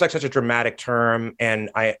it seems like such a dramatic term.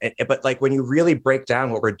 But like when you really break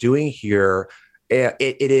down what we're doing here,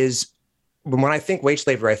 it is, when I think wage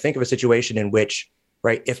slavery, I think of a situation in which,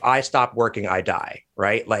 right, if I stop working, I die,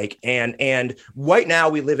 right? Like, and right now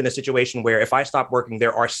we live in a situation where if I stop working,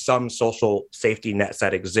 there are some social safety nets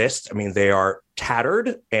that exist. I mean, they are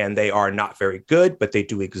tattered and they are not very good, but they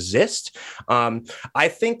do exist. I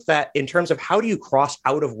think that in terms of how do you cross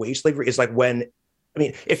out of wage slavery is like when, I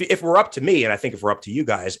mean, if we're up to me, and I think if we're up to you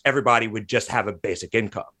guys, everybody would just have a basic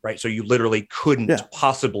income, right? So you literally couldn't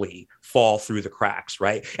possibly fall through the cracks,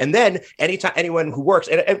 right? And then anyone who works,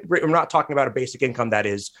 and we're not talking about a basic income that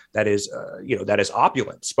is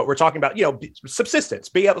opulence, but we're talking about, subsistence,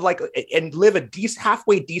 be able to and live a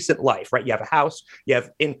halfway decent life, right? You have a house, you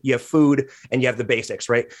have food, and you have the basics,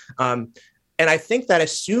 right? And I think that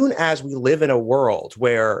as soon as we live in a world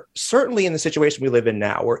where, certainly in the situation we live in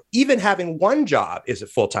now, where even having one job is a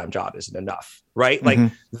full-time job isn't enough, right? Like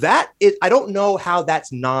that is, I don't know how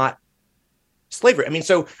that's not slavery.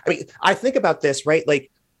 I think about this, right?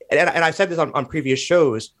 Like, and I've said this on previous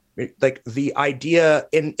shows, like the idea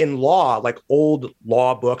in law, like old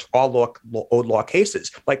law books, old law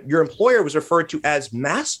cases, like your employer was referred to as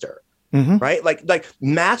master. Right? Like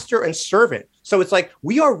master and servant. So it's like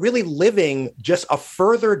we are really living just a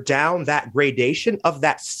further down that gradation of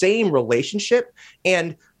that same relationship.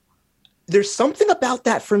 And there's something about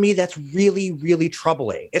that for me that's really, really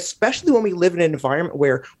troubling, especially when we live in an environment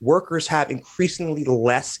where workers have increasingly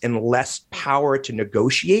less and less power to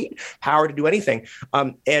negotiate, power to do anything.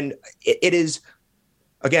 And it is,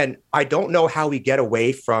 again, I don't know how we get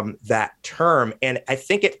away from that term. And I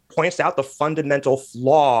think it points out the fundamental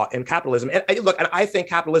flaw in capitalism. And I think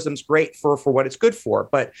capitalism's great for what it's good for.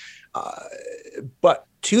 But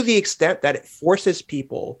to the extent that it forces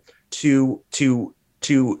people to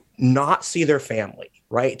not see their family,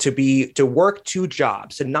 right? To work two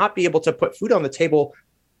jobs and not be able to put food on the table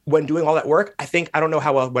when doing all that work, I don't know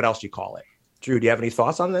what else you call it. Drew, do you have any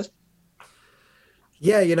thoughts on this?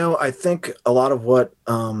 Yeah, I think a lot of what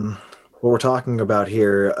we're talking about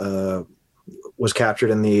here was captured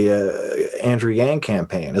in the Andrew Yang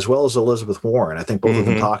campaign, as well as Elizabeth Warren. I think both of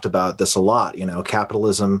them talked about this a lot,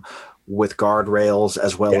 capitalism with guardrails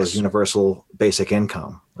as well as universal basic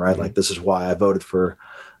income, right? Like, this is why I voted for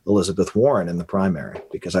Elizabeth Warren in the primary,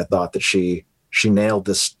 because I thought that she nailed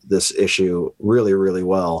this issue really, really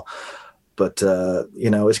well. But,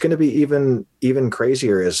 it's going to be even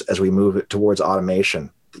crazier as we move it towards automation.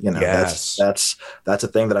 That's a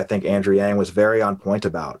thing that I think Andrew Yang was very on point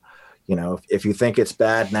about. If you think it's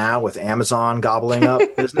bad now with Amazon gobbling up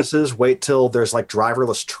businesses, wait till there's like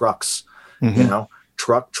driverless trucks.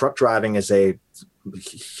 Truck driving is a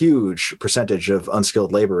huge percentage of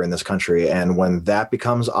unskilled labor in this country. And when that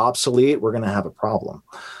becomes obsolete, we're going to have a problem,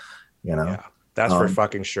 Yeah, that's for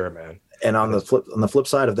fucking sure, man. And on the flip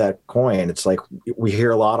side of that coin, it's like we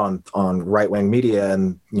hear a lot on right-wing media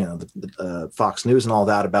and the Fox News and all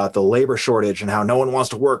that about the labor shortage and how no one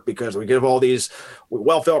wants to work because we give all these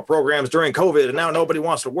welfare programs during COVID and now nobody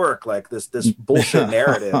wants to work. Like this bullshit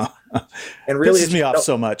narrative. And really, it pisses me off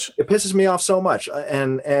so much. It pisses me off so much.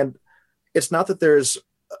 And it's not that there's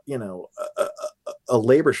a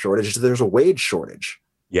labor shortage; it's that there's a wage shortage.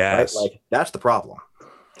 Yes, right? Like that's the problem.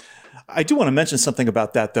 I do want to mention something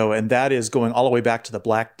about that, though, and that is going all the way back to the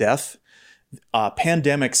Black Death.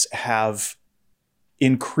 Pandemics have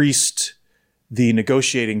increased the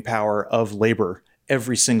negotiating power of labor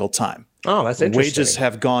every single time. Oh, that's interesting. Wages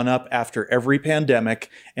have gone up after every pandemic,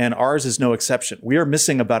 and ours is no exception. We are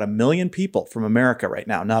missing about 1 million people from America right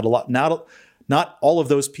now. Not a lot. Not all of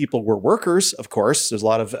those people were workers, of course. There's a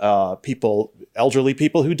lot of elderly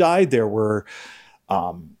people who died. There were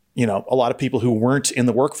a lot of people who weren't in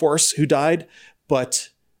the workforce who died, but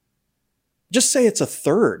just say it's a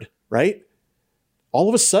third, right? All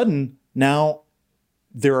of a sudden, now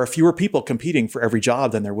there are fewer people competing for every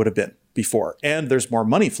job than there would have been before. And there's more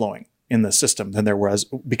money flowing in the system than there was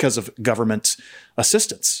because of government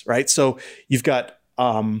assistance, right? So you've got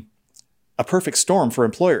a perfect storm for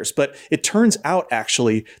employers. But it turns out,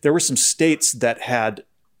 actually, there were some states that had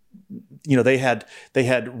they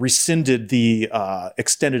had rescinded the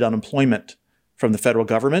extended unemployment from the federal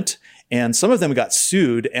government, and some of them got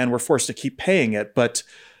sued and were forced to keep paying it. But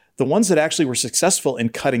the ones that actually were successful in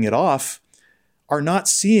cutting it off are not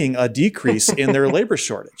seeing a decrease in their labor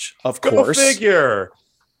shortage. Of course, go figure.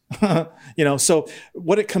 So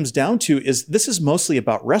what it comes down to is this is mostly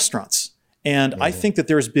about restaurants And I think that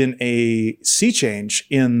there's been a sea change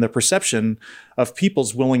in the perception of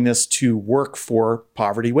people's willingness to work for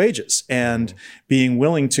poverty wages and being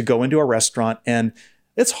willing to go into a restaurant. And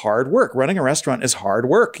it's hard work. Running a restaurant is hard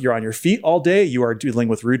work. You're on your feet all day. You are dealing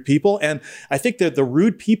with rude people. And I think that the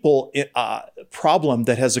rude people problem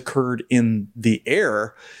that has occurred in the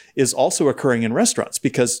air is also occurring in restaurants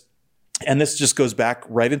because, and this just goes back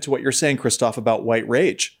right into what you're saying, Christoph, about white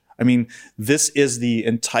rage. I mean, this is the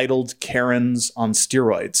entitled Karens on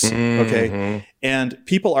steroids, okay? And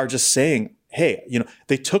people are just saying, hey,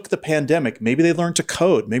 they took the pandemic. Maybe they learned to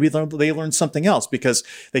code. Maybe they learned something else because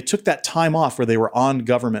they took that time off where they were on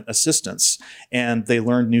government assistance and they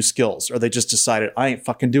learned new skills, or they just decided, I ain't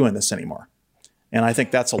fucking doing this anymore. And I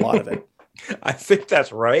think that's a lot of it. I think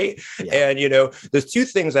that's right. Yeah. And, there's two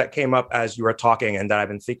things that came up as you were talking and that I've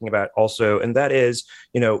been thinking about also, and that is,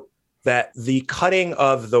 that the cutting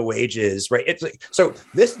of the wages, right? It's like, so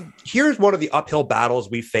here's one of the uphill battles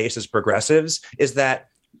we face as progressives is that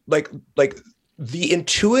like the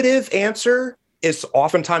intuitive answer is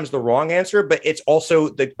oftentimes the wrong answer, but it's also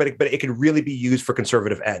but it can really be used for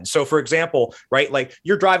conservative ends. So for example, right, like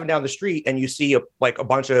you're driving down the street and you see a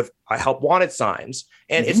bunch of help wanted signs,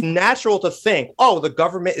 and it's natural to think, oh, the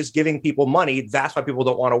government is giving people money, that's why people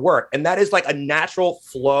don't want to work. And that is like a natural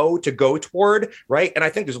flow to go toward, right? And I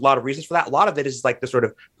think there's a lot of reasons for that. A lot of it is like the sort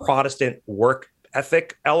of Protestant work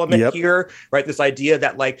ethic element here, right? This idea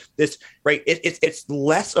that like this, right? It's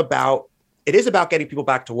less about, it is about getting people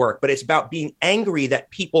back to work, but it's about being angry that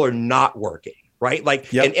people are not working, right?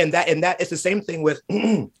 Like, and that is the same thing with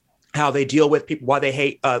how they deal with people, why they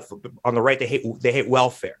hate on the right, they hate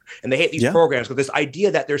welfare and they hate these programs. Because this idea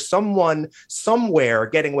that there's someone somewhere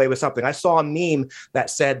getting away with something. I saw a meme that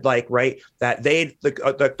said like, right, that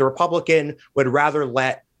the Republican would rather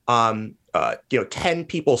let 10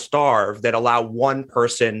 people starve than allow one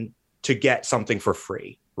person to get something for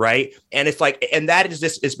free. Right. And it's like, and that is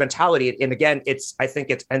this mentality. And again, I think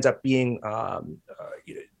it ends up being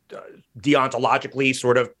deontologically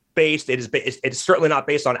sort of based. It's certainly not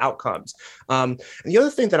based on outcomes. And the other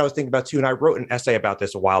thing that I was thinking about too, and I wrote an essay about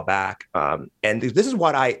this a while back. And this is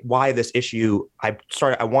why this issue, I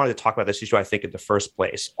wanted to talk about this issue, I think, in the first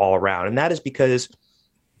place all around. And that is because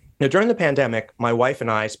during the pandemic, my wife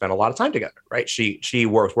and I spent a lot of time together, right? She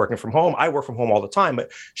was working from home. I work from home all the time,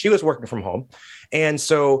 but she was working from home. And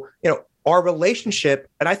so, our relationship,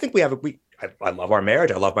 and I think I love our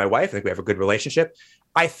marriage. I love my wife. I think we have a good relationship.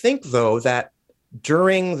 I think, though, that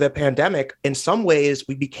during the pandemic, in some ways,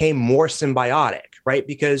 we became more symbiotic, right?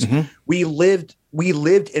 Because we lived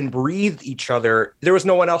and breathed each other. There was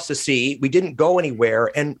no one else to see. We didn't go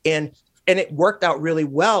anywhere. And it worked out really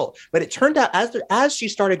well. But it turned out as she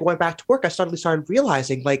started going back to work, I started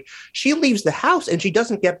realizing like she leaves the house and she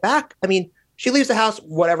doesn't get back. I mean, she leaves the house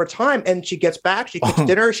whatever time and she gets back, she cooks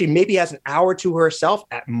dinner. She maybe has an hour to herself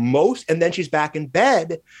at most. And then she's back in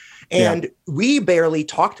bed. And we barely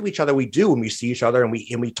talk to each other. We do when we see each other and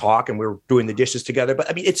we talk and we're doing the dishes together. But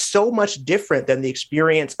I mean, it's so much different than the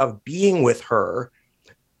experience of being with her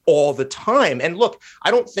all the time. And look,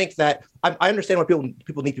 I don't think that I understand why people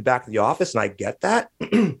need to be back to the office, and I get that.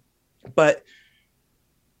 But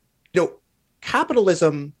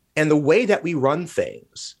capitalism and the way that we run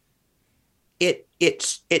things,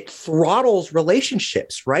 it throttles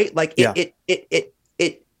relationships, right? Like it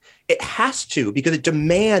has to, because it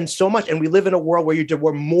demands so much. And we live in a world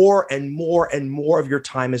where more and more and more of your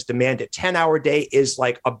time is demanded. 10-hour day is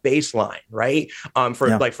like a baseline, right?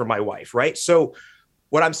 For my wife, right? So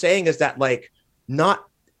what I'm saying is that like not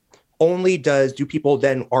only do people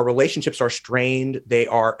then, our relationships are strained, they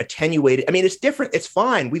are attenuated. I mean, it's different. It's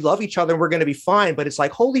fine. We love each other and we're going to be fine. But it's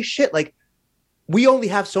like, holy shit, like we only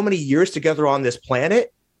have so many years together on this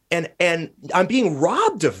planet. And I'm being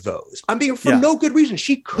robbed of those. I'm being for no good reason.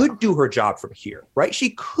 She could do her job from here, right? She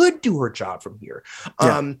could do her job from here.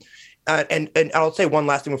 And I'll say one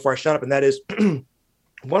last thing before I shut up. And that is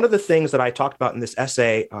one of the things that I talked about in this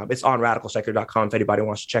essay, it's on radicalsecular.com if anybody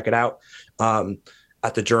wants to check it out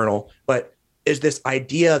at the Journal, but is this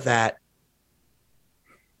idea that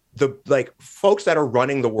the folks that are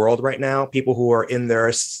running the world right now, people who are in their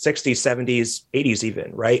 60s, 70s, 80s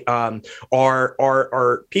even, right,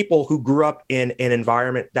 are people who grew up in an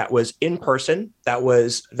environment that was in person, that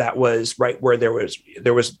was right where there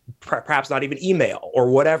was perhaps not even email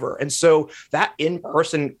or whatever. And so that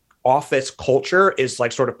in-person office culture is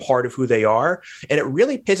like sort of part of who they are. And it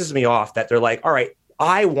really pisses me off that they're like, all right,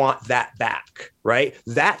 I want that back, right?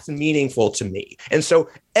 That's meaningful to me. And so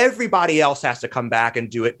everybody else has to come back and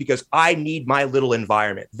do it because I need my little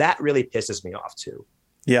environment. That really pisses me off too.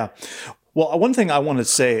 Yeah. Well, one thing I want to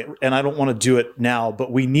say, and I don't want to do it now,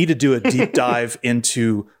 but we need to do a deep dive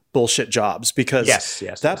into bullshit jobs, because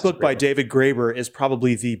that book by David Graeber is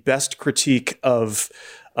probably the best critique of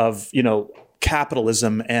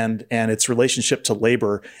capitalism and its relationship to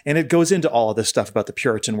labor. And it goes into all of this stuff about the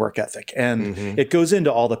Puritan work ethic. And it goes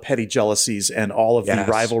into all the petty jealousies and all of the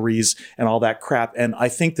rivalries and all that crap. And I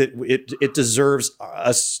think that it deserves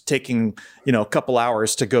us taking, a couple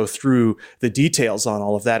hours to go through the details on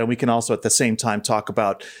all of that. And we can also at the same time talk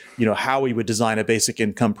about, how we would design a basic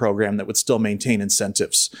income program that would still maintain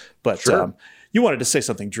incentives. But you wanted to say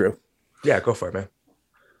something, Drew. Yeah, go for it, man.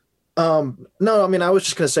 No, I mean, I was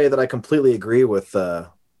just going to say that I completely agree with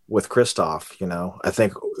Christoph. I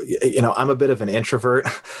think, I'm a bit of an introvert,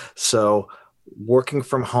 so working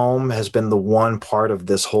from home has been the one part of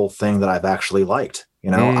this whole thing that I've actually liked.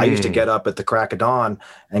 I used to get up at the crack of dawn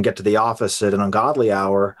and get to the office at an ungodly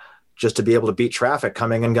hour just to be able to beat traffic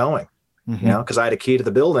coming and going, because I had a key to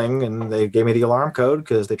the building and they gave me the alarm code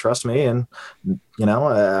because they trust me. And,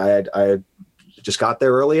 I just got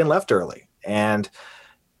there early and left early. And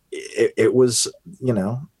it was,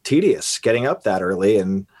 tedious getting up that early,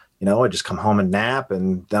 and, I'd just come home and nap,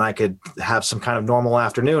 and then I could have some kind of normal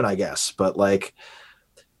afternoon, I guess. But I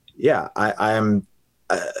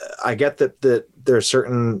get that there are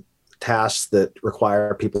certain tasks that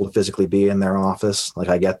require people to physically be in their office.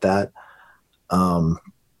 I get that.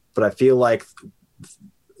 But I feel like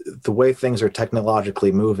the way things are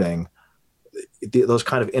technologically moving, those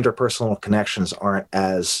kind of interpersonal connections aren't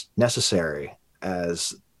as necessary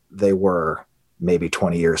as they were maybe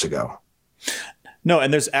 20 years ago. No,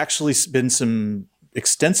 and there's actually been some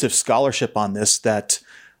extensive scholarship on this, that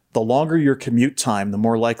the longer your commute time, the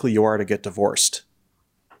more likely you are to get divorced.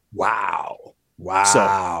 Wow.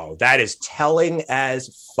 So, that is telling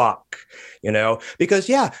as fuck, because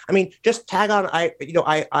just tag on,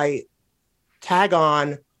 I tag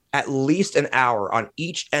on at least an hour on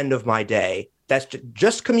each end of my day. That's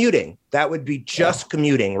just commuting. That would be just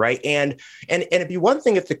commuting, right? And it'd be one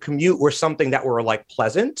thing if the commute were something that were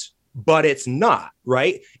pleasant, but it's not,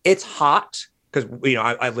 right? It's hot because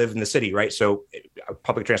I live in the city, right? So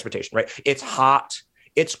public transportation, right? It's hot,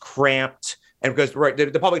 it's cramped, and because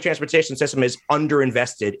the public transportation system is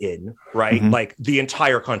underinvested in, right? The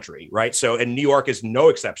entire country, right? So, and New York is no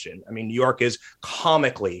exception. I mean, New York is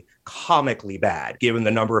comically bad given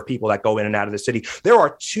the number of people that go in and out of the city. There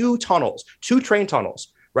are two train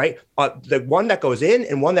tunnels, right? The one that goes in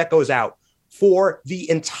and one that goes out for the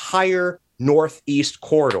entire Northeast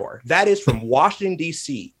corridor. That is from Washington,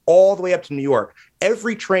 D.C. all the way up to New York.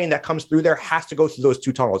 Every train that comes through there has to go through those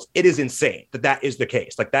two tunnels. It is insane that is the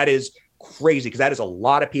case. That is crazy, because that is a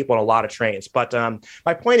lot of people and a lot of trains. But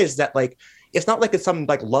my point is that it's not it's some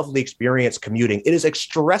lovely experience commuting. It is a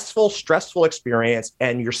stressful experience,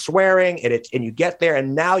 and you're swearing, and you get there,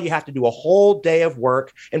 and now you have to do a whole day of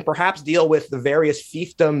work and perhaps deal with the various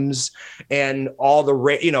fiefdoms and all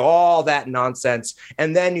all that nonsense.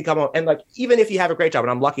 And then you come home, and even if you have a great job,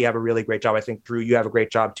 and I'm lucky I have a really great job. I think, Drew, you have a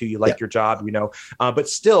great job too. You like your job, but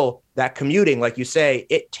still that commuting, like you say,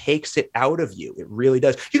 it takes it out of you. It really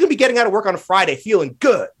does. You can be getting out of work on a Friday feeling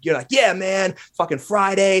good. You're like, yeah, man, fucking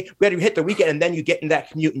Friday. We had to hit the weekend. And then you get in that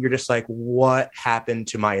commute and you're just like, what happened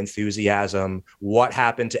to my enthusiasm? What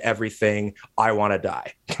happened to everything? I want to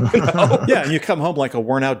die. Yeah. And you come home like a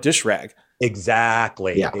worn out dish rag.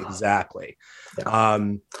 Exactly. Yeah. Exactly. Yeah.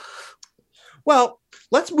 Well,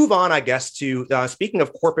 let's move on, I guess, to speaking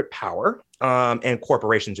of corporate power and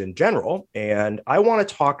corporations in general. And I want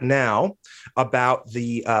to talk now about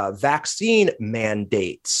the vaccine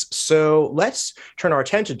mandates. So let's turn our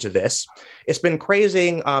attention to this. It's been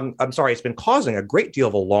it's been causing a great deal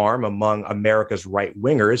of alarm among America's right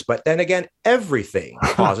wingers. But then again, everything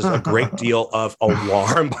causes a great deal of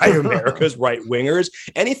alarm by America's right wingers.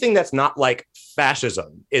 Anything that's not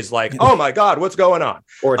fascism is oh my God, what's going on?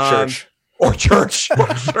 Or church. Or church,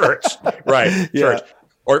 right? Yeah. Church,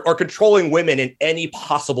 or controlling women in any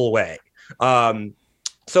possible way.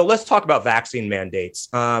 So let's talk about vaccine mandates.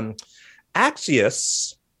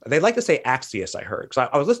 Axios, they like to say Axios, I heard, because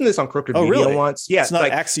I was listening to this on Crooked Media really? once. Yeah, it's not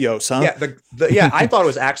Axios, huh? Yeah, I thought it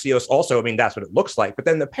was Axios also. I mean, that's what it looks like. But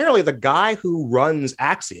then apparently the guy who runs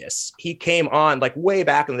Axios, he came on way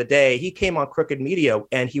back in the day. He came on Crooked Media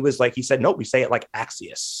and he said, nope, we say it like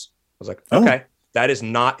Axios. I was like, okay. That is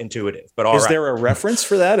not intuitive, but all right. Is there a reference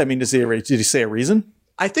for that? I mean, did he say a reason?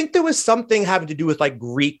 I think there was something having to do with like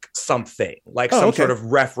Greek something, like some sort of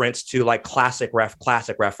reference to like classic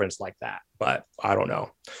reference like that. But I don't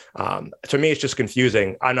know. To me, it's just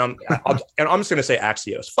confusing. And I'm just going to say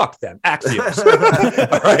Axios. Fuck them. Axios.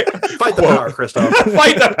 All right. Fight the power, Christoph.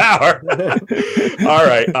 Fight the power. All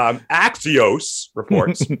right. Axios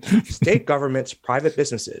reports state governments, private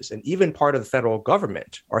businesses, and even part of the federal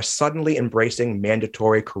government are suddenly embracing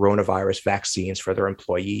mandatory coronavirus vaccines for their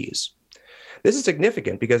employees. This is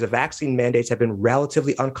significant because the vaccine mandates have been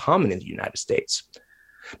relatively uncommon in the United States.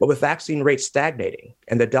 But with vaccine rates stagnating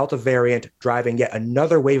and the Delta variant driving yet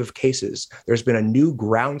another wave of cases, there's been a new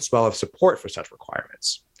groundswell of support for such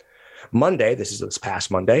requirements. Monday, this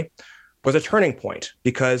past Monday, was a turning point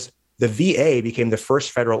because the VA became the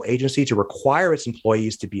first federal agency to require its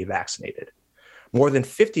employees to be vaccinated. More than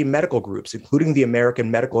 50 medical groups, including the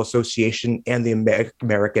American Medical Association and the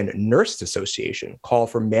American Nurse Association, call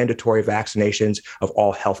for mandatory vaccinations of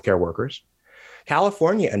all healthcare workers.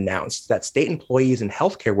 California announced that state employees and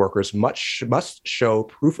healthcare workers must show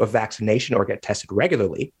proof of vaccination or get tested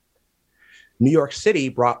regularly. New York City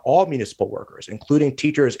brought all municipal workers, including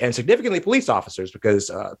teachers and significantly police officers, because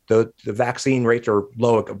the vaccine rates are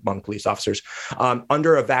low among police officers,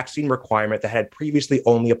 under a vaccine requirement that had previously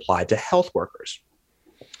only applied to health workers.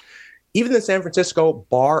 Even the San Francisco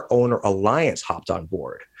Bar Owner Alliance hopped on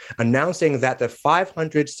board, announcing that the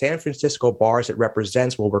 500 San Francisco bars it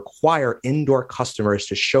represents will require indoor customers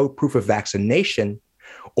to show proof of vaccination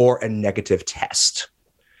or a negative test.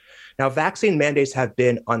 Now, vaccine mandates have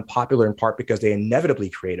been unpopular in part because they inevitably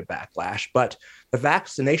create a backlash, but the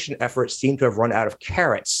vaccination efforts seem to have run out of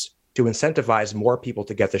carrots to incentivize more people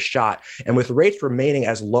to get the shot. And with rates remaining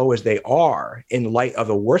as low as they are in light of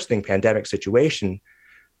a worsening pandemic situation,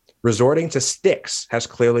 resorting to sticks has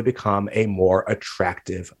clearly become a more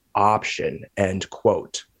attractive option, end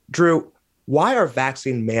quote. Drew, why are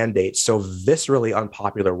vaccine mandates so viscerally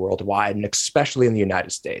unpopular worldwide, and especially in the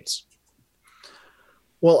United States?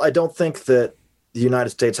 Well, I don't think that the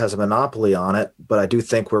United States has a monopoly on it, but I do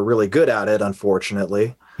think we're really good at it,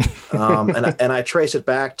 unfortunately. And I trace it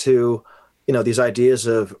back to, these ideas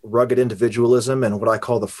of rugged individualism and what I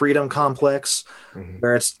call the freedom complex,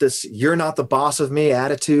 where it's this "you're not the boss of me"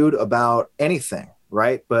 attitude about anything,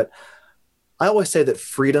 right? But I always say that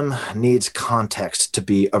freedom needs context to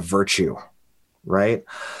be a virtue, right?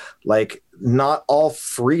 Like, not all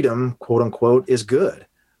freedom, quote unquote, is good.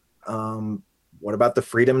 What about the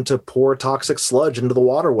freedom to pour toxic sludge into the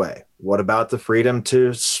waterway? What about the freedom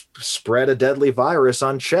to spread a deadly virus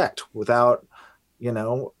unchecked without,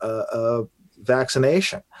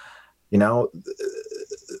 vaccination?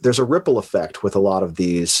 There's a ripple effect with a lot of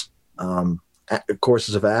these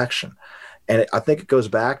courses of action. And I think it goes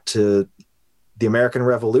back to the American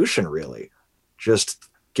Revolution, really, just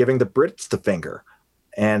giving the Brits the finger.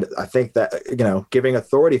 And I think that, giving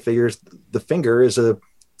authority figures the finger is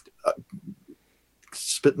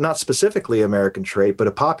not specifically American trait, but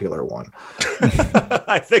a popular one.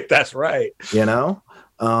 I think that's right.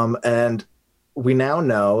 And we now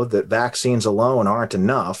know that vaccines alone aren't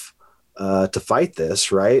enough to fight this,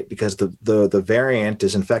 right? Because the variant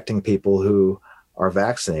is infecting people who are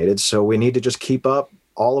vaccinated. So we need to just keep up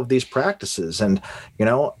all of these practices. And,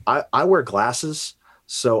 I wear glasses,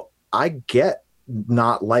 so I get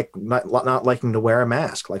not liking to wear a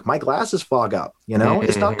mask. Like, my glasses fog up,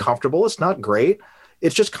 It's not comfortable. It's not great.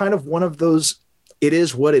 It's just kind of one of those, it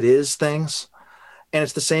is what it is things. And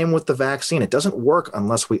it's the same with the vaccine. It doesn't work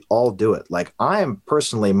unless we all do it. Like, I am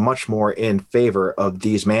personally much more in favor of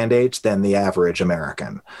these mandates than the average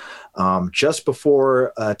American. Just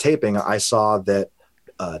before taping, I saw that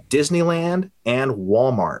Disneyland and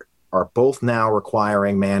Walmart are both now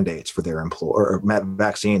requiring mandates for their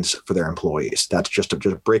vaccines for their employees. That's just a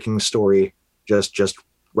breaking story just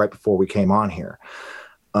right before we came on here.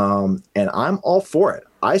 And I'm all for it.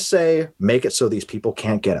 I say make it so these people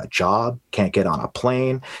can't get a job, can't get on a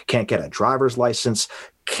plane, can't get a driver's license,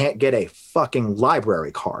 can't get a fucking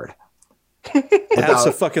library card without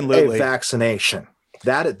a vaccination.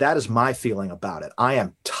 That is my feeling about it. I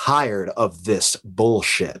am tired of this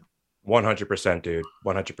bullshit. 100%, dude.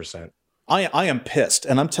 100%. I am pissed,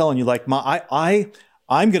 and I'm telling you, like, I'm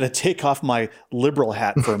going to take off my liberal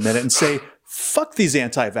hat for a minute and say, fuck these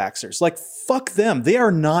anti-vaxxers. Like, fuck them. They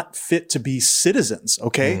are not fit to be citizens.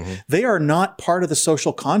 Okay. They are not part of the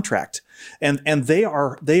social contract, and they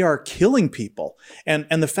are killing people. And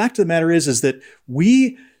the fact of the matter is that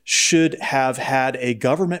we should have had a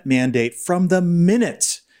government mandate from the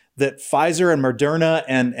minute that Pfizer and Moderna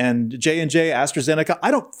and J&J, AstraZeneca,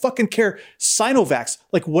 I don't fucking care, Sinovac,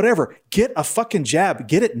 like, whatever, get a fucking jab,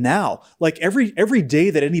 get it now. Like, every day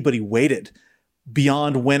that anybody waited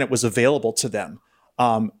beyond when it was available to them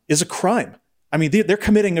is a crime. I mean, they're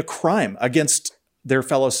committing a crime against their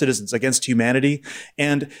fellow citizens, against humanity.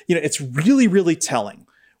 And, it's really, really telling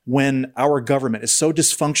when our government is so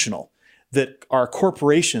dysfunctional that our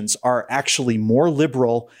corporations are actually more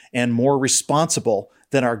liberal and more responsible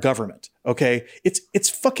than our government. Okay. It's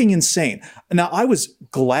fucking insane. Now, I was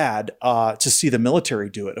glad to see the military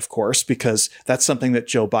do it, of course, because that's something that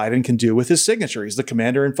Joe Biden can do with his signature. He's the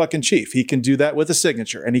commander in fucking chief. He can do that with a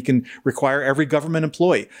signature, and he can require every government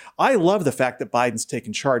employee. I love the fact that Biden's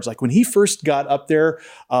taken charge. Like when he first got up there,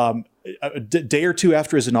 a day or two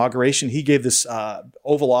after his inauguration, he gave this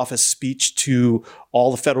Oval Office speech to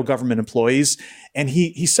all the federal government employees. And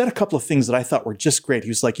he said a couple of things that I thought were just great. He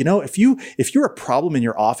was like, if you're a problem in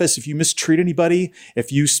your office, if you mistreat anybody,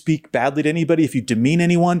 if you speak badly to anybody, if you demean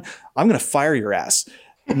anyone, I'm going to fire your ass.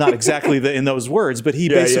 Not exactly in those words, but he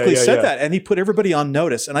basically said that, and he put everybody on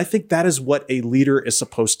notice. And I think that is what a leader is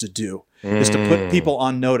supposed to do, is to put people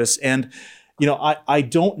on notice. And I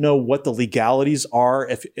don't know what the legalities are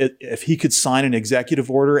if he could sign an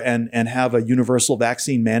executive order and have a universal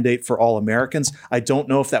vaccine mandate for all Americans. I don't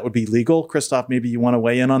know if that would be legal. Christoph, maybe you want to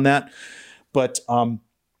weigh in on that. But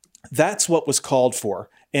that's what was called for.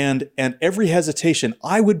 And every hesitation,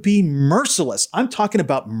 I would be merciless. I'm talking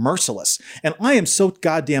about merciless. And I am so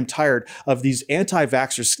goddamn tired of these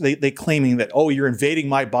anti-vaxxers. They claiming that, you're invading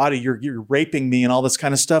my body, you're raping me and all this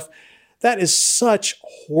kind of stuff. That is such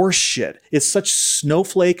horseshit. It's such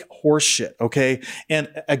snowflake horseshit, okay?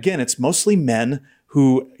 And again, it's mostly men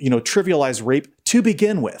who, trivialize rape to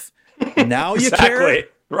begin with. Now you care?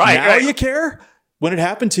 Right. Now you care? When it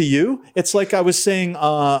happened to you? It's like I was saying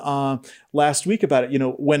last week about it,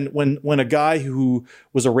 when a guy who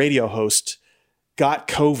was a radio host got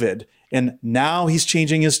COVID and now he's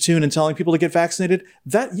changing his tune and telling people to get vaccinated,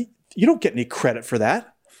 that you don't get any credit for that.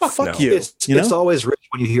 Fuck no. It's always rich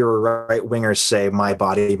when you hear right wingers say, "My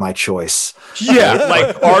body, my choice." Yeah,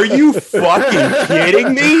 like, are you fucking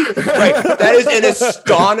kidding me? Right, that is an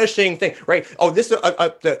astonishing thing, right? Oh, this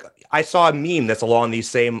I saw a meme that's along these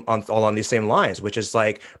same lines, which is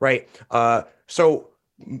like, right, so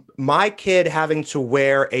my kid having to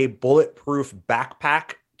wear a bulletproof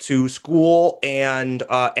backpack to school and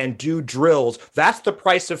do drills. That's the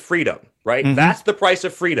price of freedom, right? Mm-hmm. That's the price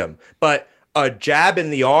of freedom, but a jab in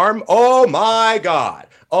the arm. Oh my God.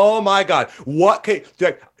 What could,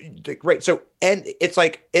 right. So, and it's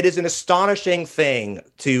like, it is an astonishing thing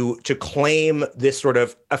to claim this sort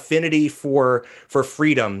of affinity for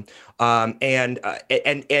freedom. And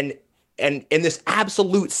in this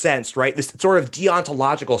absolute sense, right? This sort of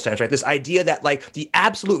deontological sense, right? This idea that like the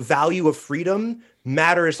absolute value of freedom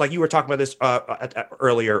matters. Like you were talking about this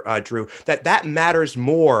earlier, Drew, that matters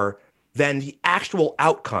more than the actual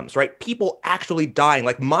outcomes, right? People actually dying.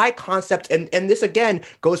 Like my concept, and this again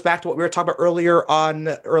goes back to what we were talking about earlier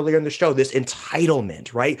in the show, this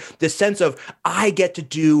entitlement, right? This sense of I get to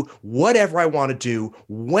do whatever I want to do,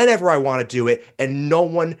 whenever I want to do it, and no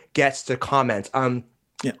one gets to comment. In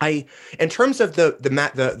terms of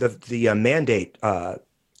the mandate,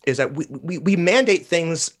 is that we mandate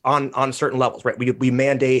things on certain levels, right? We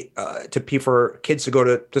mandate for kids to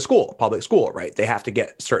go to school, public school, right? They have to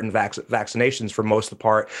get certain vaccinations for most of the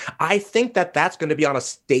part. I think that's going to be on a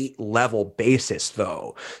state level basis,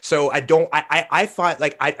 though. So I find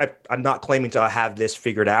like I'm not claiming to have this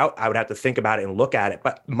figured out. I would have to think about it and look at it.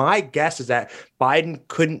 But my guess is that Biden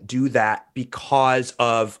couldn't do that because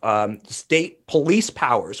of state police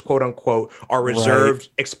powers, quote unquote, are reserved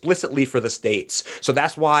explicitly for the states. So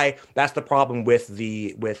that's why that's the problem with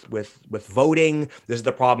with voting. This is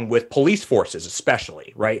the problem with police forces,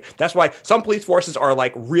 especially, right? That's why some police forces are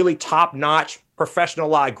like really top notch, professional,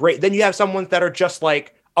 great. Then you have someone that are just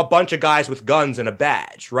like a bunch of guys with guns and a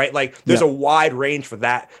badge, right? Like there's a wide range for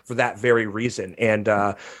that very reason. And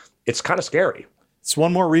it's kind of scary. It's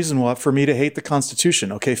one more reason for me to hate the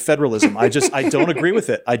Constitution. Okay, federalism. I don't agree with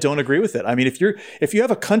it. I don't agree with it. I mean, if you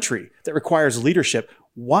have a country that requires leadership,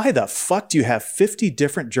 why the fuck do you have 50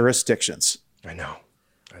 different jurisdictions? I know.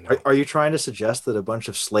 Are you trying to suggest that a bunch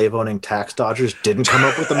of slave-owning tax dodgers didn't come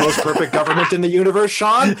up with the most perfect government in the universe,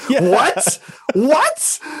 Sean? Yeah. What?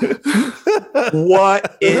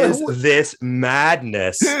 What is this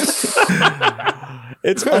madness?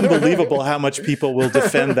 It's unbelievable how much people will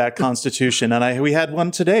defend that Constitution. And we had one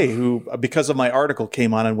today who, because of my article,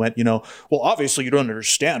 came on and went, well, obviously you don't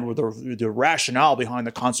understand the rationale behind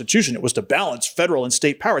the Constitution. It was to balance federal and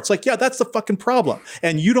state power. It's like, yeah, that's the fucking problem.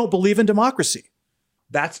 And you don't believe in democracy.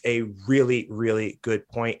 That's a really, really good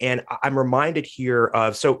point. And I'm reminded here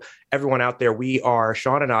of, so everyone out there,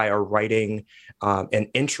 Sean and I are writing an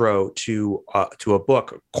intro to a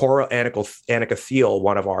book. Cora Annika Thiel,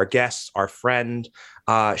 one of our guests, our friend,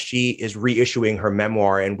 she is reissuing her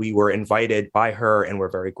memoir, and we were invited by her, and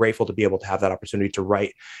we're very grateful to be able to have that opportunity to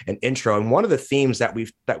write an intro. And one of the themes that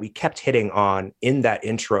we kept hitting on in that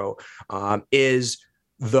intro is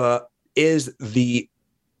the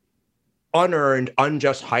unearned,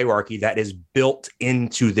 unjust hierarchy that is built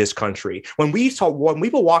into this country. When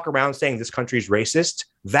people walk around saying this country is racist,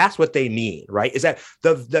 that's what they mean, right? Is that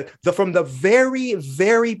the from the very,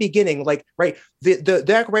 very beginning, like, right, the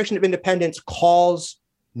Declaration of Independence calls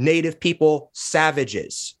Native people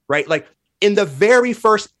savages, right? Like, in the very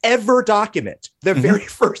first ever document, very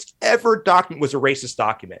first ever document was a racist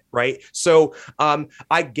document, right? So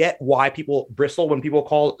I get why people bristle when people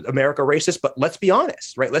call America racist, but let's be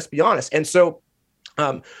honest, right? Let's be honest. And so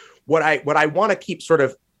what I want to keep sort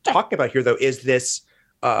of talking about here, though, is this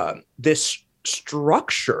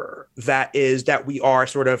structure that we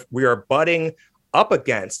are butting up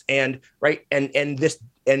against, and right,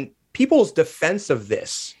 and people's defense of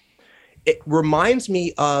this, it reminds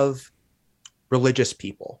me of religious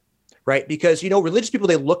people, right? Because, religious people,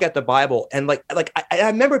 they look at the Bible and I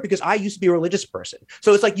remember it because I used to be a religious person.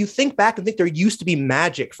 So it's like you think back and think there used to be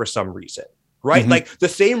magic for some reason, right? Like the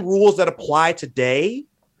same rules that apply today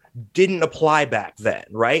didn't apply back then,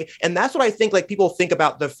 right? And that's what I think, like, people think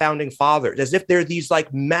about the founding fathers as if they're these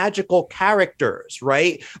like magical characters,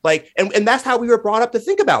 right? Like, and that's how we were brought up to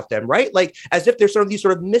think about them, right? Like, as if they're these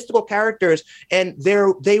mystical characters, and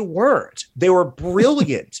they weren't. They were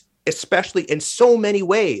brilliant, especially in so many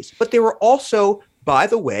ways, but they were also, by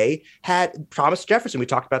the way, had Thomas Jefferson. We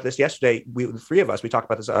talked about this yesterday. The three of us, we talked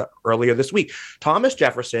about this earlier this week. Thomas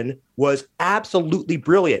Jefferson was absolutely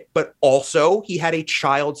brilliant, but also he had a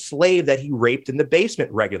child slave that he raped in the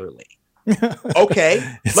basement regularly. Okay,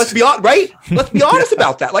 let's be honest, right? Let's be honest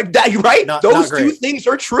about that. Like that, right? Those two things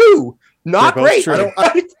are true. Not great. True.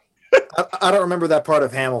 I don't remember that part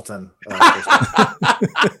of Hamilton.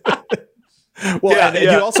 Well,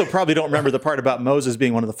 you also probably don't remember the part about Moses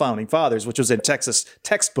being one of the founding fathers, which was in Texas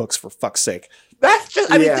textbooks, for fuck's sake. That's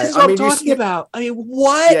just, this is what I'm talking about. I mean,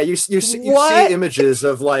 what? Yeah, you see images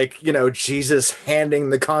of, like, Jesus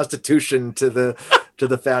handing the Constitution to the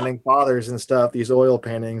founding fathers and stuff, these oil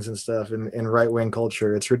paintings and stuff in right-wing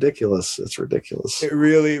culture. It's ridiculous. It's ridiculous. It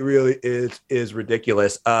really, really is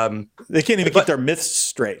ridiculous. They can't even keep their myths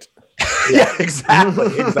straight. Yeah, exactly.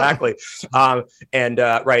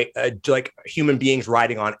 Like human beings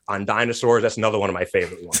riding on dinosaurs. That's another one of my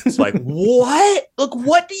favorite ones. Like, what? Look,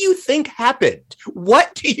 what do you think happened?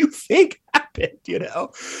 What do you think happened? The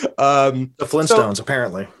Flintstones,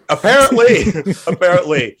 apparently.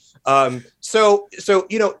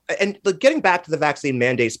 And getting back to the vaccine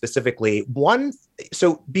mandate specifically,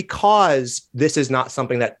 because this is not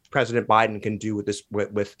something that President Biden can do with his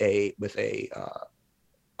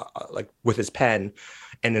pen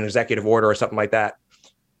and an executive order or something like that,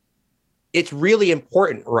 it's really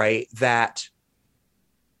important, right, that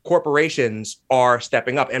corporations are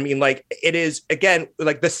stepping up. I mean, like, it is, again,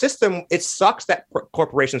 like the system, it sucks that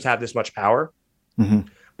corporations have this much power,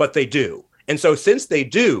 but they do. And so since they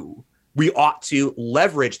do, we ought to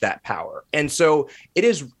leverage that power. And so it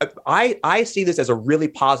is, I see this as a really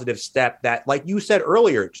positive step that, like you said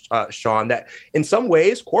earlier, Sean, that in some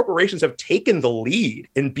ways corporations have taken the lead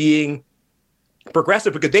in being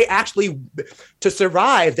progressive, because to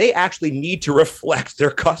survive, they actually need to reflect their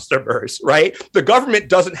customers, right? The government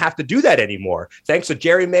doesn't have to do that anymore, thanks to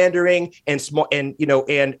gerrymandering and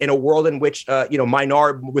in a world in which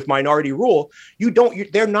minority rule,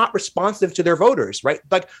 they're not responsive to their voters, right?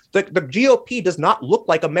 Like the GOP does not look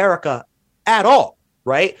like America at all,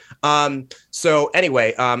 right? So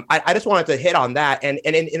anyway, I just wanted to hit on that, and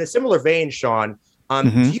in a similar vein, Sean,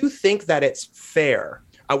 do you think that it's fair?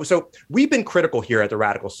 So we've been critical here at the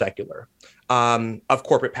Radical Secular of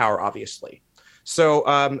corporate power, obviously. So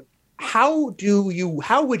how would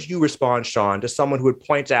you respond, Sean, to someone who would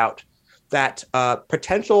point out that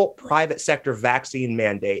potential private sector vaccine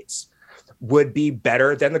mandates would be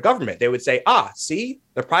better than the government? They would say, see,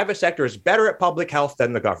 the private sector is better at public health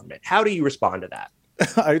than the government. How do you respond to that?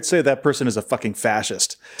 I'd say that person is a fucking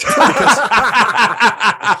fascist.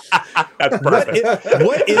 That's perfect.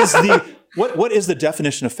 What is the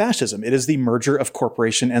definition of fascism? It is the merger of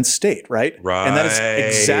corporation and state, right? Right. And that is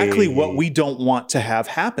exactly what we don't want to have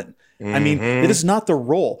happen. I mean, it is not the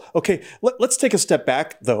role. Okay, let's take a step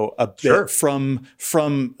back, though, a bit from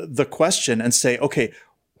the question and say, okay,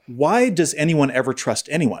 why does anyone ever trust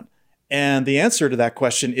anyone? And the answer to that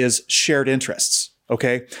question is shared interests.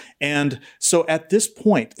 Okay. And so at this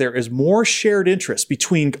point, there is more shared interest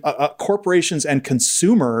between corporations and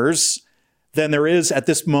consumers than there is at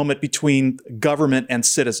this moment between government and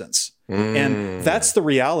citizens. And that's the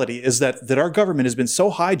reality, is that our government has been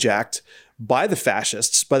so hijacked by the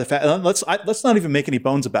fascists, let's not even make any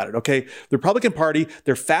bones about it. Okay. The Republican Party,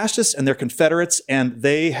 they're fascists and they're Confederates, and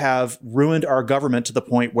they have ruined our government to the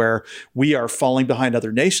point where we are falling behind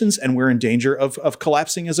other nations and we're in danger of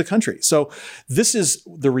collapsing as a country. So this is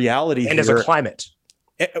the reality. And as a climate.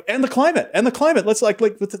 And the climate. Let's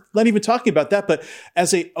not even talking about that, but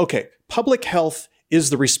public health is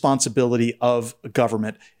the responsibility of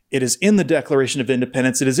government. It is in the Declaration of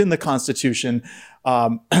Independence. It is in the Constitution.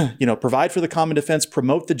 Provide for the common defense,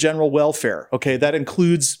 promote the general welfare. Okay, that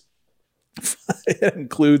includes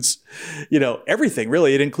everything,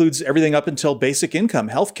 really. It includes everything up until basic income,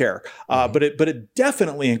 healthcare. But it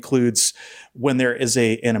definitely includes when there is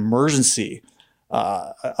an emergency,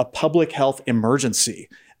 a public health emergency,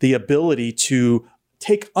 the ability to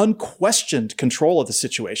take unquestioned control of the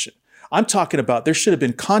situation. I'm talking about there should have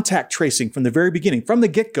been contact tracing from the very beginning, from the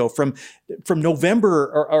get-go, from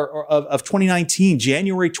November of 2019,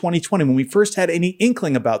 January 2020, when we first had any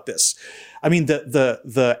inkling about this. I mean,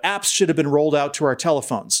 the apps should have been rolled out to our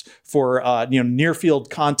telephones for near field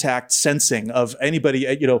contact sensing of anybody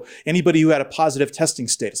who had a positive testing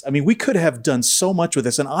status. I mean, we could have done so much with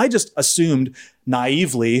this, and I just assumed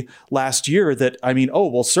naively last year that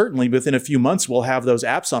certainly within a few months we'll have those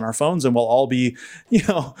apps on our phones and we'll all be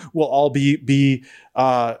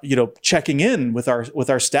checking in with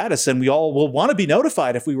our status, and we all will want to be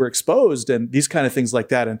notified if we were exposed and these kind of things like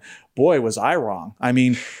that. And boy, was I wrong. I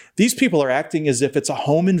mean, these people are acting as if it's a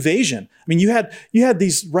home invasion. I mean, you had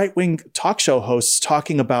these right-wing talk show hosts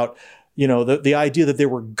talking about, the idea that there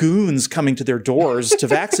were goons coming to their doors to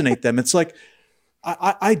vaccinate them. It's like,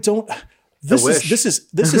 I don't. This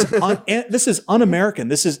is un-American.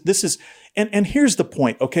 This is, and here's the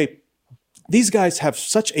point. Okay. These guys have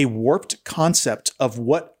such a warped concept of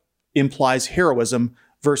what implies heroism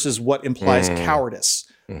versus what implies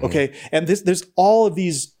cowardice. Okay. And there's all of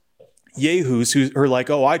these yahoos who are like,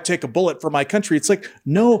 oh, I take a bullet for my country. It's like,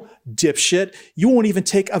 no, dipshit, you won't even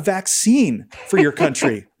take a vaccine for your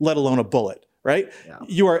country, let alone a bullet, right?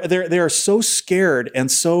 Yeah. They are so scared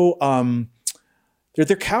and so,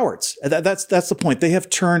 they're cowards. That's the point. They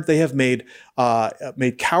have made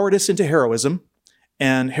cowardice into heroism,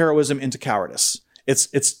 and heroism into cowardice.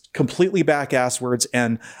 It's completely back-asswards.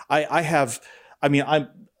 And I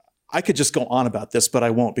could just go on about this, but I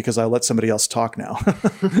won't, because I let somebody else talk now.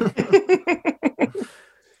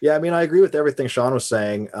 Yeah, I agree with everything Sean was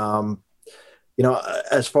saying.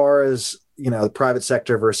 As far as, the private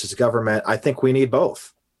sector versus government, I think we need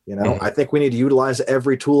both. I think we need to utilize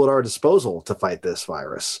every tool at our disposal to fight this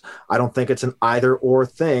virus. I don't think it's an either or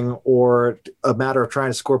thing or a matter of trying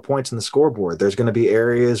to score points in the scoreboard. There's going to be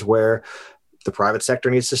areas where the private sector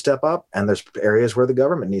needs to step up, and there's areas where the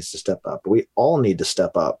government needs to step up. We all need to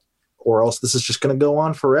step up, or else this is just going to go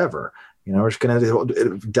on forever. We're just going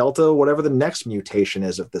to Delta, whatever the next mutation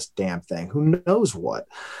is of this damn thing. Who knows what?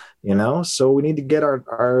 So we need to get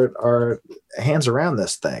our hands around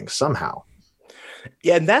this thing somehow.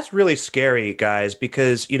 Yeah, and that's really scary, guys,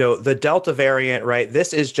 because, the Delta variant, right?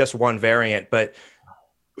 This is just one variant, but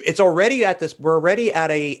it's already we're already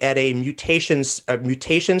at a mutation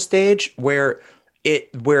stage where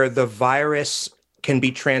the virus can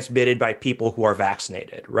be transmitted by people who are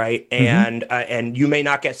vaccinated, right? And you may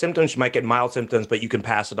not get symptoms, you might get mild symptoms, but you can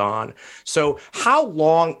pass it on. So how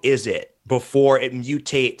long is it before it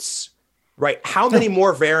mutates, right? How many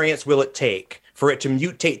more variants will it take for it to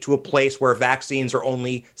mutate to a place where vaccines are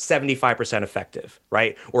only 75% effective,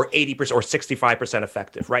 right? Or 80% or 65%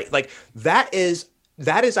 effective, right? Like that is,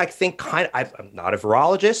 I think, I'm not a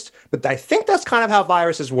virologist, but I think that's kind of how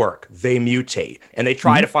viruses work. They mutate and they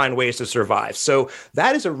try to find ways to survive. So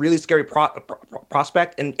that is a really scary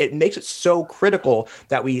prospect. And it makes it so critical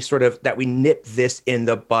that we nip this in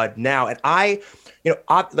the bud now. And I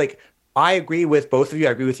agree with both of you.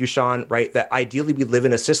 I agree with you, Sean, right? That ideally we live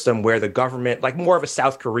in a system where the government, like more of a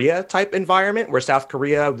South Korea type environment, where South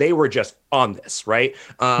Korea, they were just on this, right?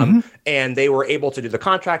 And they were able to do the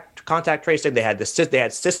contact tracing. They had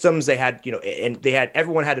systems, they had, and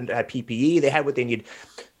everyone had PPE. They had what they need.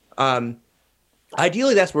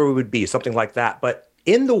 Ideally, that's where we would be, something like that. But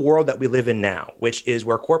in the world that we live in now, which is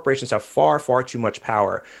where corporations have far, far too much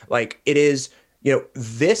power, like it is,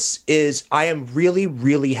 I am really,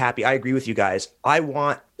 really happy. I agree with you guys. I'm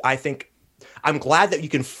glad that you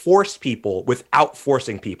can force people without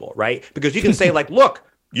forcing people, right? Because you can say like, look,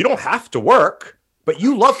 you don't have to work, but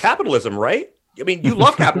you love capitalism, right? I mean, you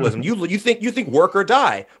love capitalism. You think work or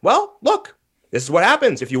die. Well, look, this is what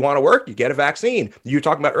happens. If you want to work, you get a vaccine. You were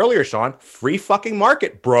talking about earlier, Sean, free fucking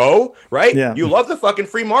market, bro, right? Yeah. You love the fucking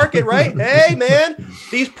free market, right? Hey, man,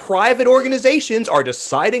 these private organizations are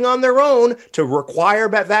deciding on their own to require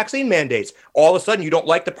vaccine mandates. All of a sudden, you don't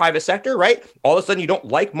like the private sector, right? All of a sudden, you don't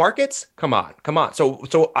like markets. Come on.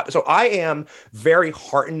 So I am very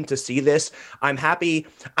heartened to see this. I'm happy.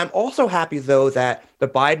 I'm also happy, though, that the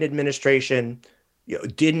Biden administration,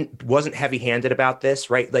 wasn't heavy-handed about this,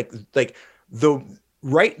 right? The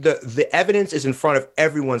evidence is in front of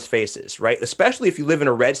everyone's faces, right? Especially if you live in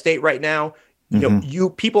a red state right now.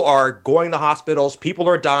 People are going to hospitals, people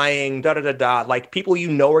are dying, like people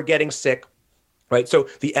are getting sick, right? So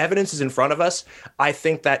the evidence is in front of us. I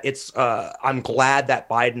think that I'm glad that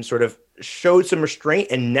Biden sort of showed some restraint,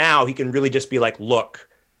 and now he can really just be like, look,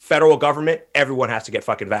 federal government, everyone has to get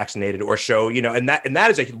fucking vaccinated or show, and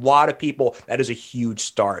that is a lot of people. That is a huge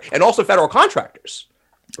start. And also federal contractors.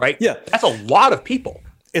 Right? Yeah. That's a lot of people.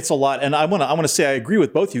 It's a lot. And I want to say I agree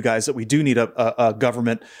with both you guys that we do need a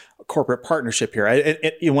government corporate partnership here.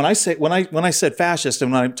 When I said fascist and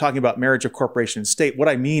when I'm talking about marriage of corporation and state, what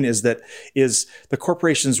I mean is the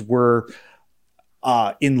corporations were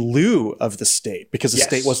in lieu of the state because the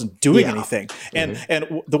state wasn't doing anything. And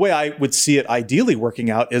the way I would see it ideally working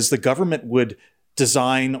out is the government would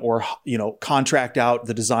design or contract out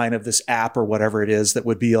the design of this app or whatever it is that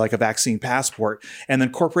would be like a vaccine passport, and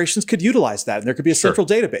then corporations could utilize that, and there could be a central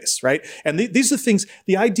database, right? And these are things.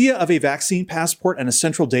 The idea of a vaccine passport and a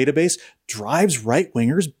central database drives right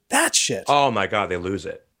wingers batshit. Oh my god, they lose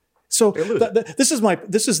it. So this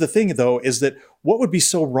is the thing, though, is that what would be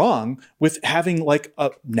so wrong with having like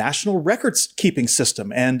a national records keeping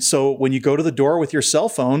system? And so when you go to the door with your cell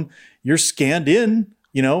phone, you're scanned in,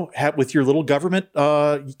 with your little government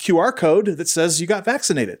QR code that says you got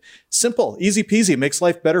vaccinated. Simple, easy peasy. It makes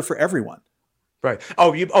life better for everyone. Right.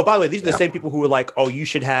 By the way, these are the same people who were like, oh, you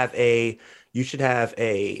should have a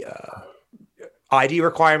ID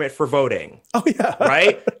requirement for voting. Oh yeah.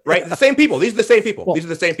 Right. The same people. These are the same people. These are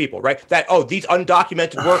the same people. Right. That these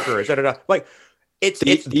undocumented workers. Like. It's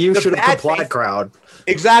you should have complied crowd.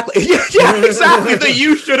 Exactly. Yeah, exactly. The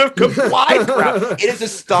you should have complied crowd. It is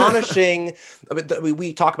astonishing.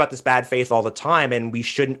 We talk about this bad faith all the time, and we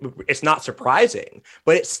shouldn't. It's not surprising,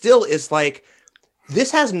 but it still is like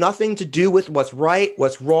this has nothing to do with what's right,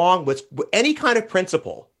 what's wrong, what's any kind of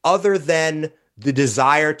principle other than the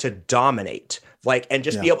desire to dominate, and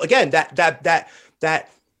just be able again that.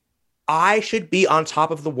 I should be on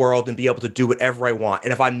top of the world and be able to do whatever I want.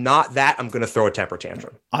 And if I'm not that, I'm going to throw a temper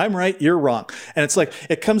tantrum. I'm right, you're wrong. And it's like,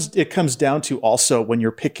 it comes down to also when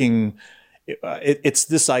you're picking, it's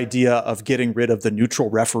this idea of getting rid of the neutral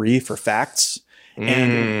referee for facts.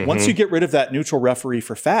 And once you get rid of that neutral referee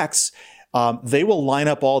for facts, they will line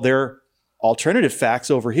up all their alternative facts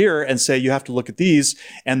over here and say, you have to look at these,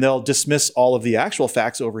 and they'll dismiss all of the actual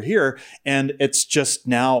facts over here. And it's just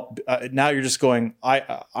now you're just going,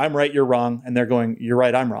 I'm right, you're wrong. And they're going, you're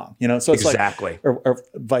right, I'm wrong. So it's exactly. or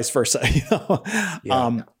vice versa,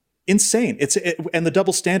 insane. And the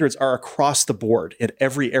double standards are across the board in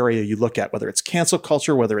every area you look at, whether it's cancel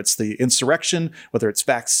culture, whether it's the insurrection, whether it's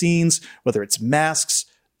vaccines, whether it's masks,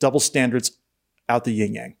 double standards out the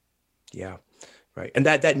yin yang. Yeah. Right. And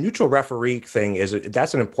that neutral referee thing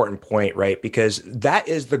that's an important point, right? Because that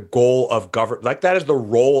is the goal of government, that is the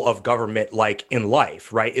role of government, in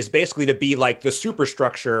life, right? Is basically to be like the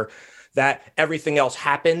superstructure that everything else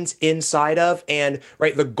happens inside of. And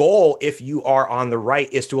right, the goal, if you are on the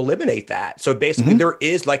right, is to eliminate that. So basically there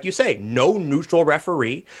is, like you say, no neutral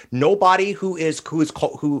referee, nobody who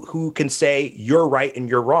can say you're right and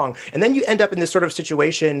you're wrong. And then you end up in this sort of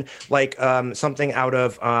situation like something out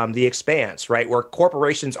of The Expanse, right? Where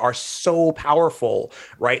corporations are so powerful,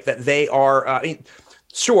 right? That they are,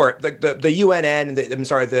 sure, the UNN,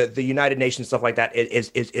 the United Nations, stuff like that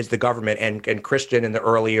is the government, and Christian in the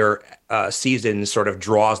earlier seasons sort of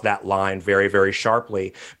draws that line very, very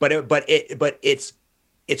sharply. But it's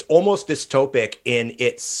almost dystopic in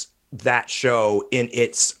its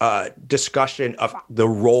discussion of the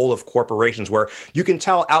role of corporations, where you can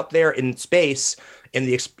tell out there in space,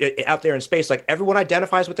 like everyone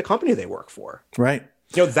identifies with the company they work for. Right.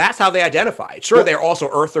 That's how they identify. Sure, they're also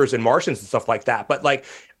Earthers and Martians and stuff like that.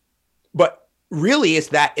 But really, it's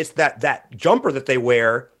that jumper that they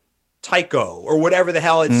wear, Tycho or whatever the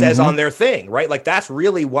hell it says on their thing, right? Like that's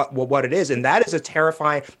really what it is, and that is a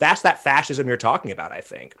terrifying. That's that fascism you're talking about, I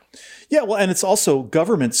think. Yeah, well, and it's also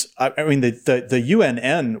governments. I mean, the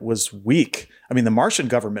UNN was weak. I mean, the Martian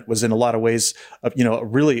government was in a lot of ways,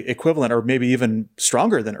 really equivalent or maybe even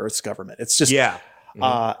stronger than Earth's government. It's just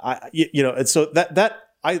And so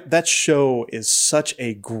that show is such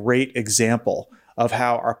a great example of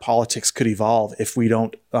how our politics could evolve if we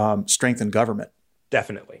don't strengthen government.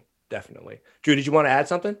 Definitely. Drew, did you want to add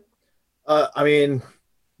something? I mean,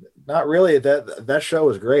 not really. That show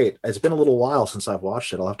was great. It's been a little while since I've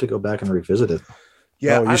watched it. I'll have to go back and revisit it.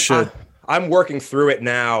 Yeah, you should. I'm working through it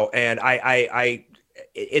now, and I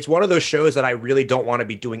it's one of those shows that I really don't want to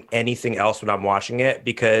be doing anything else when I'm watching it,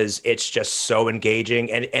 because it's just so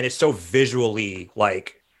engaging and it's so visually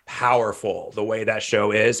like powerful the way that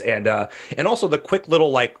show is, and also the quick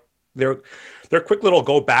little like their quick little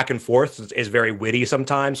go back and forth is very witty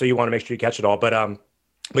sometimes, so you want to make sure you catch it all.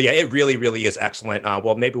 But yeah, it really, really is excellent.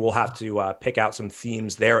 Well, maybe we'll have to pick out some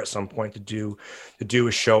themes there at some point to do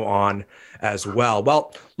a show on as well.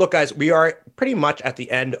 Well, look, guys, we are pretty much at the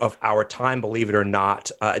end of our time, believe it or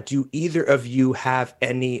not. Do either of you have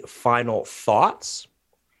any final thoughts?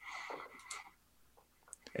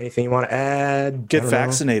 Anything you want to add? Get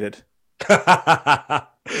vaccinated.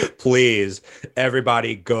 Please,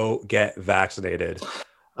 everybody go get vaccinated.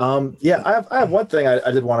 Yeah, I have one thing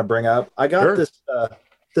I did want to bring up. I got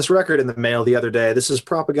this record in the mail the other day. This is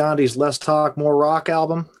Propagandi's Less Talk, More Rock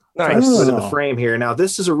album. Nice. Put in the frame here. Now,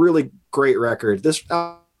 this is a really great record. This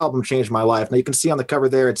album changed my life. Now, you can see on the cover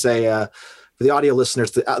there, it's for the audio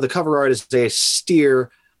listeners, the cover art is a steer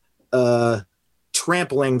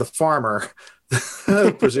trampling the farmer,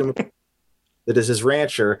 presumably that is his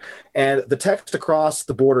rancher. And the text across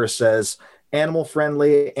the border says, animal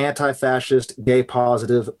friendly, anti-fascist, gay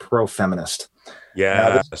positive, pro-feminist.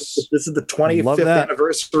 Yeah, this is the 25th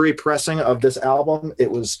anniversary pressing of this album.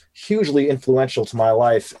 It was hugely influential to my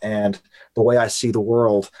life and the way I see the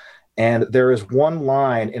world. And there is one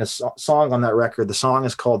line in a song on that record. The song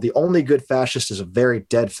is called "The Only Good Fascist is a Very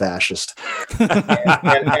Dead Fascist."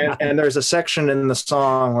 and there's a section in the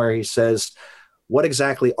song where he says, "What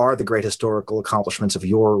exactly are the great historical accomplishments of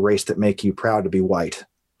your race that make you proud to be white?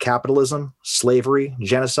 Capitalism, slavery,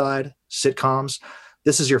 genocide, sitcoms.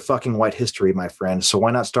 This is your fucking white history, my friend. So why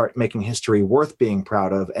not start making history worth being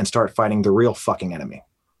proud of and start fighting the real fucking enemy?"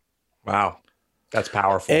 Wow. That's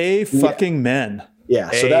powerful. Men. Yeah.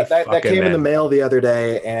 So that came in the mail the other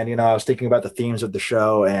day. And, I was thinking about the themes of the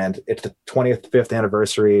show, and it's the 25th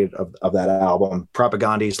anniversary of that album.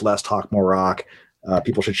 Propagandi's Less Talk, More Rock.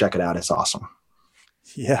 People should check it out. It's awesome.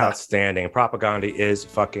 Yeah. Outstanding. Propaganda is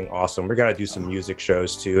fucking awesome. We're going to do some music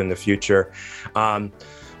shows too in the future.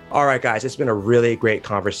 All right, guys, it's been a really great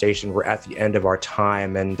conversation. We're at the end of our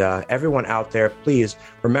time. And everyone out there, please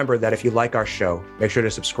remember that if you like our show, make sure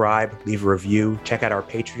to subscribe, leave a review, check out our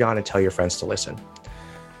Patreon, and tell your friends to listen.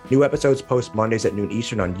 New episodes post Mondays at noon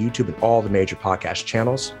Eastern on YouTube and all the major podcast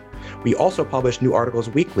channels. We also publish new articles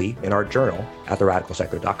weekly in our journal at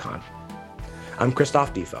theradicalsecular.com. I'm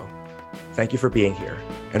Christoph Defoe. Thank you for being here.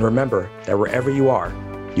 And remember that wherever you are,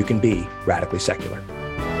 you can be radically secular.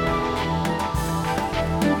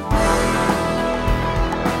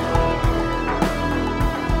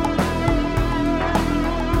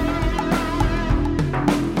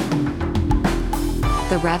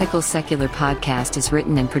 The Radical Secular Podcast is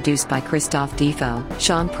written and produced by Christoph Defoe,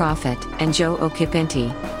 Sean Prophet, and Joe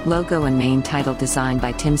Okipinti. Logo and main title designed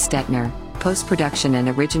by Tim Stetner. Post-production and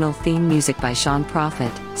original theme music by Sean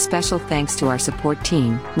Prophet. Special thanks to our support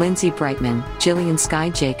team, Lindsay Brightman, Jillian Sky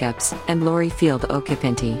Jacobs, and Lori Field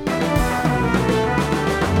Okipinti.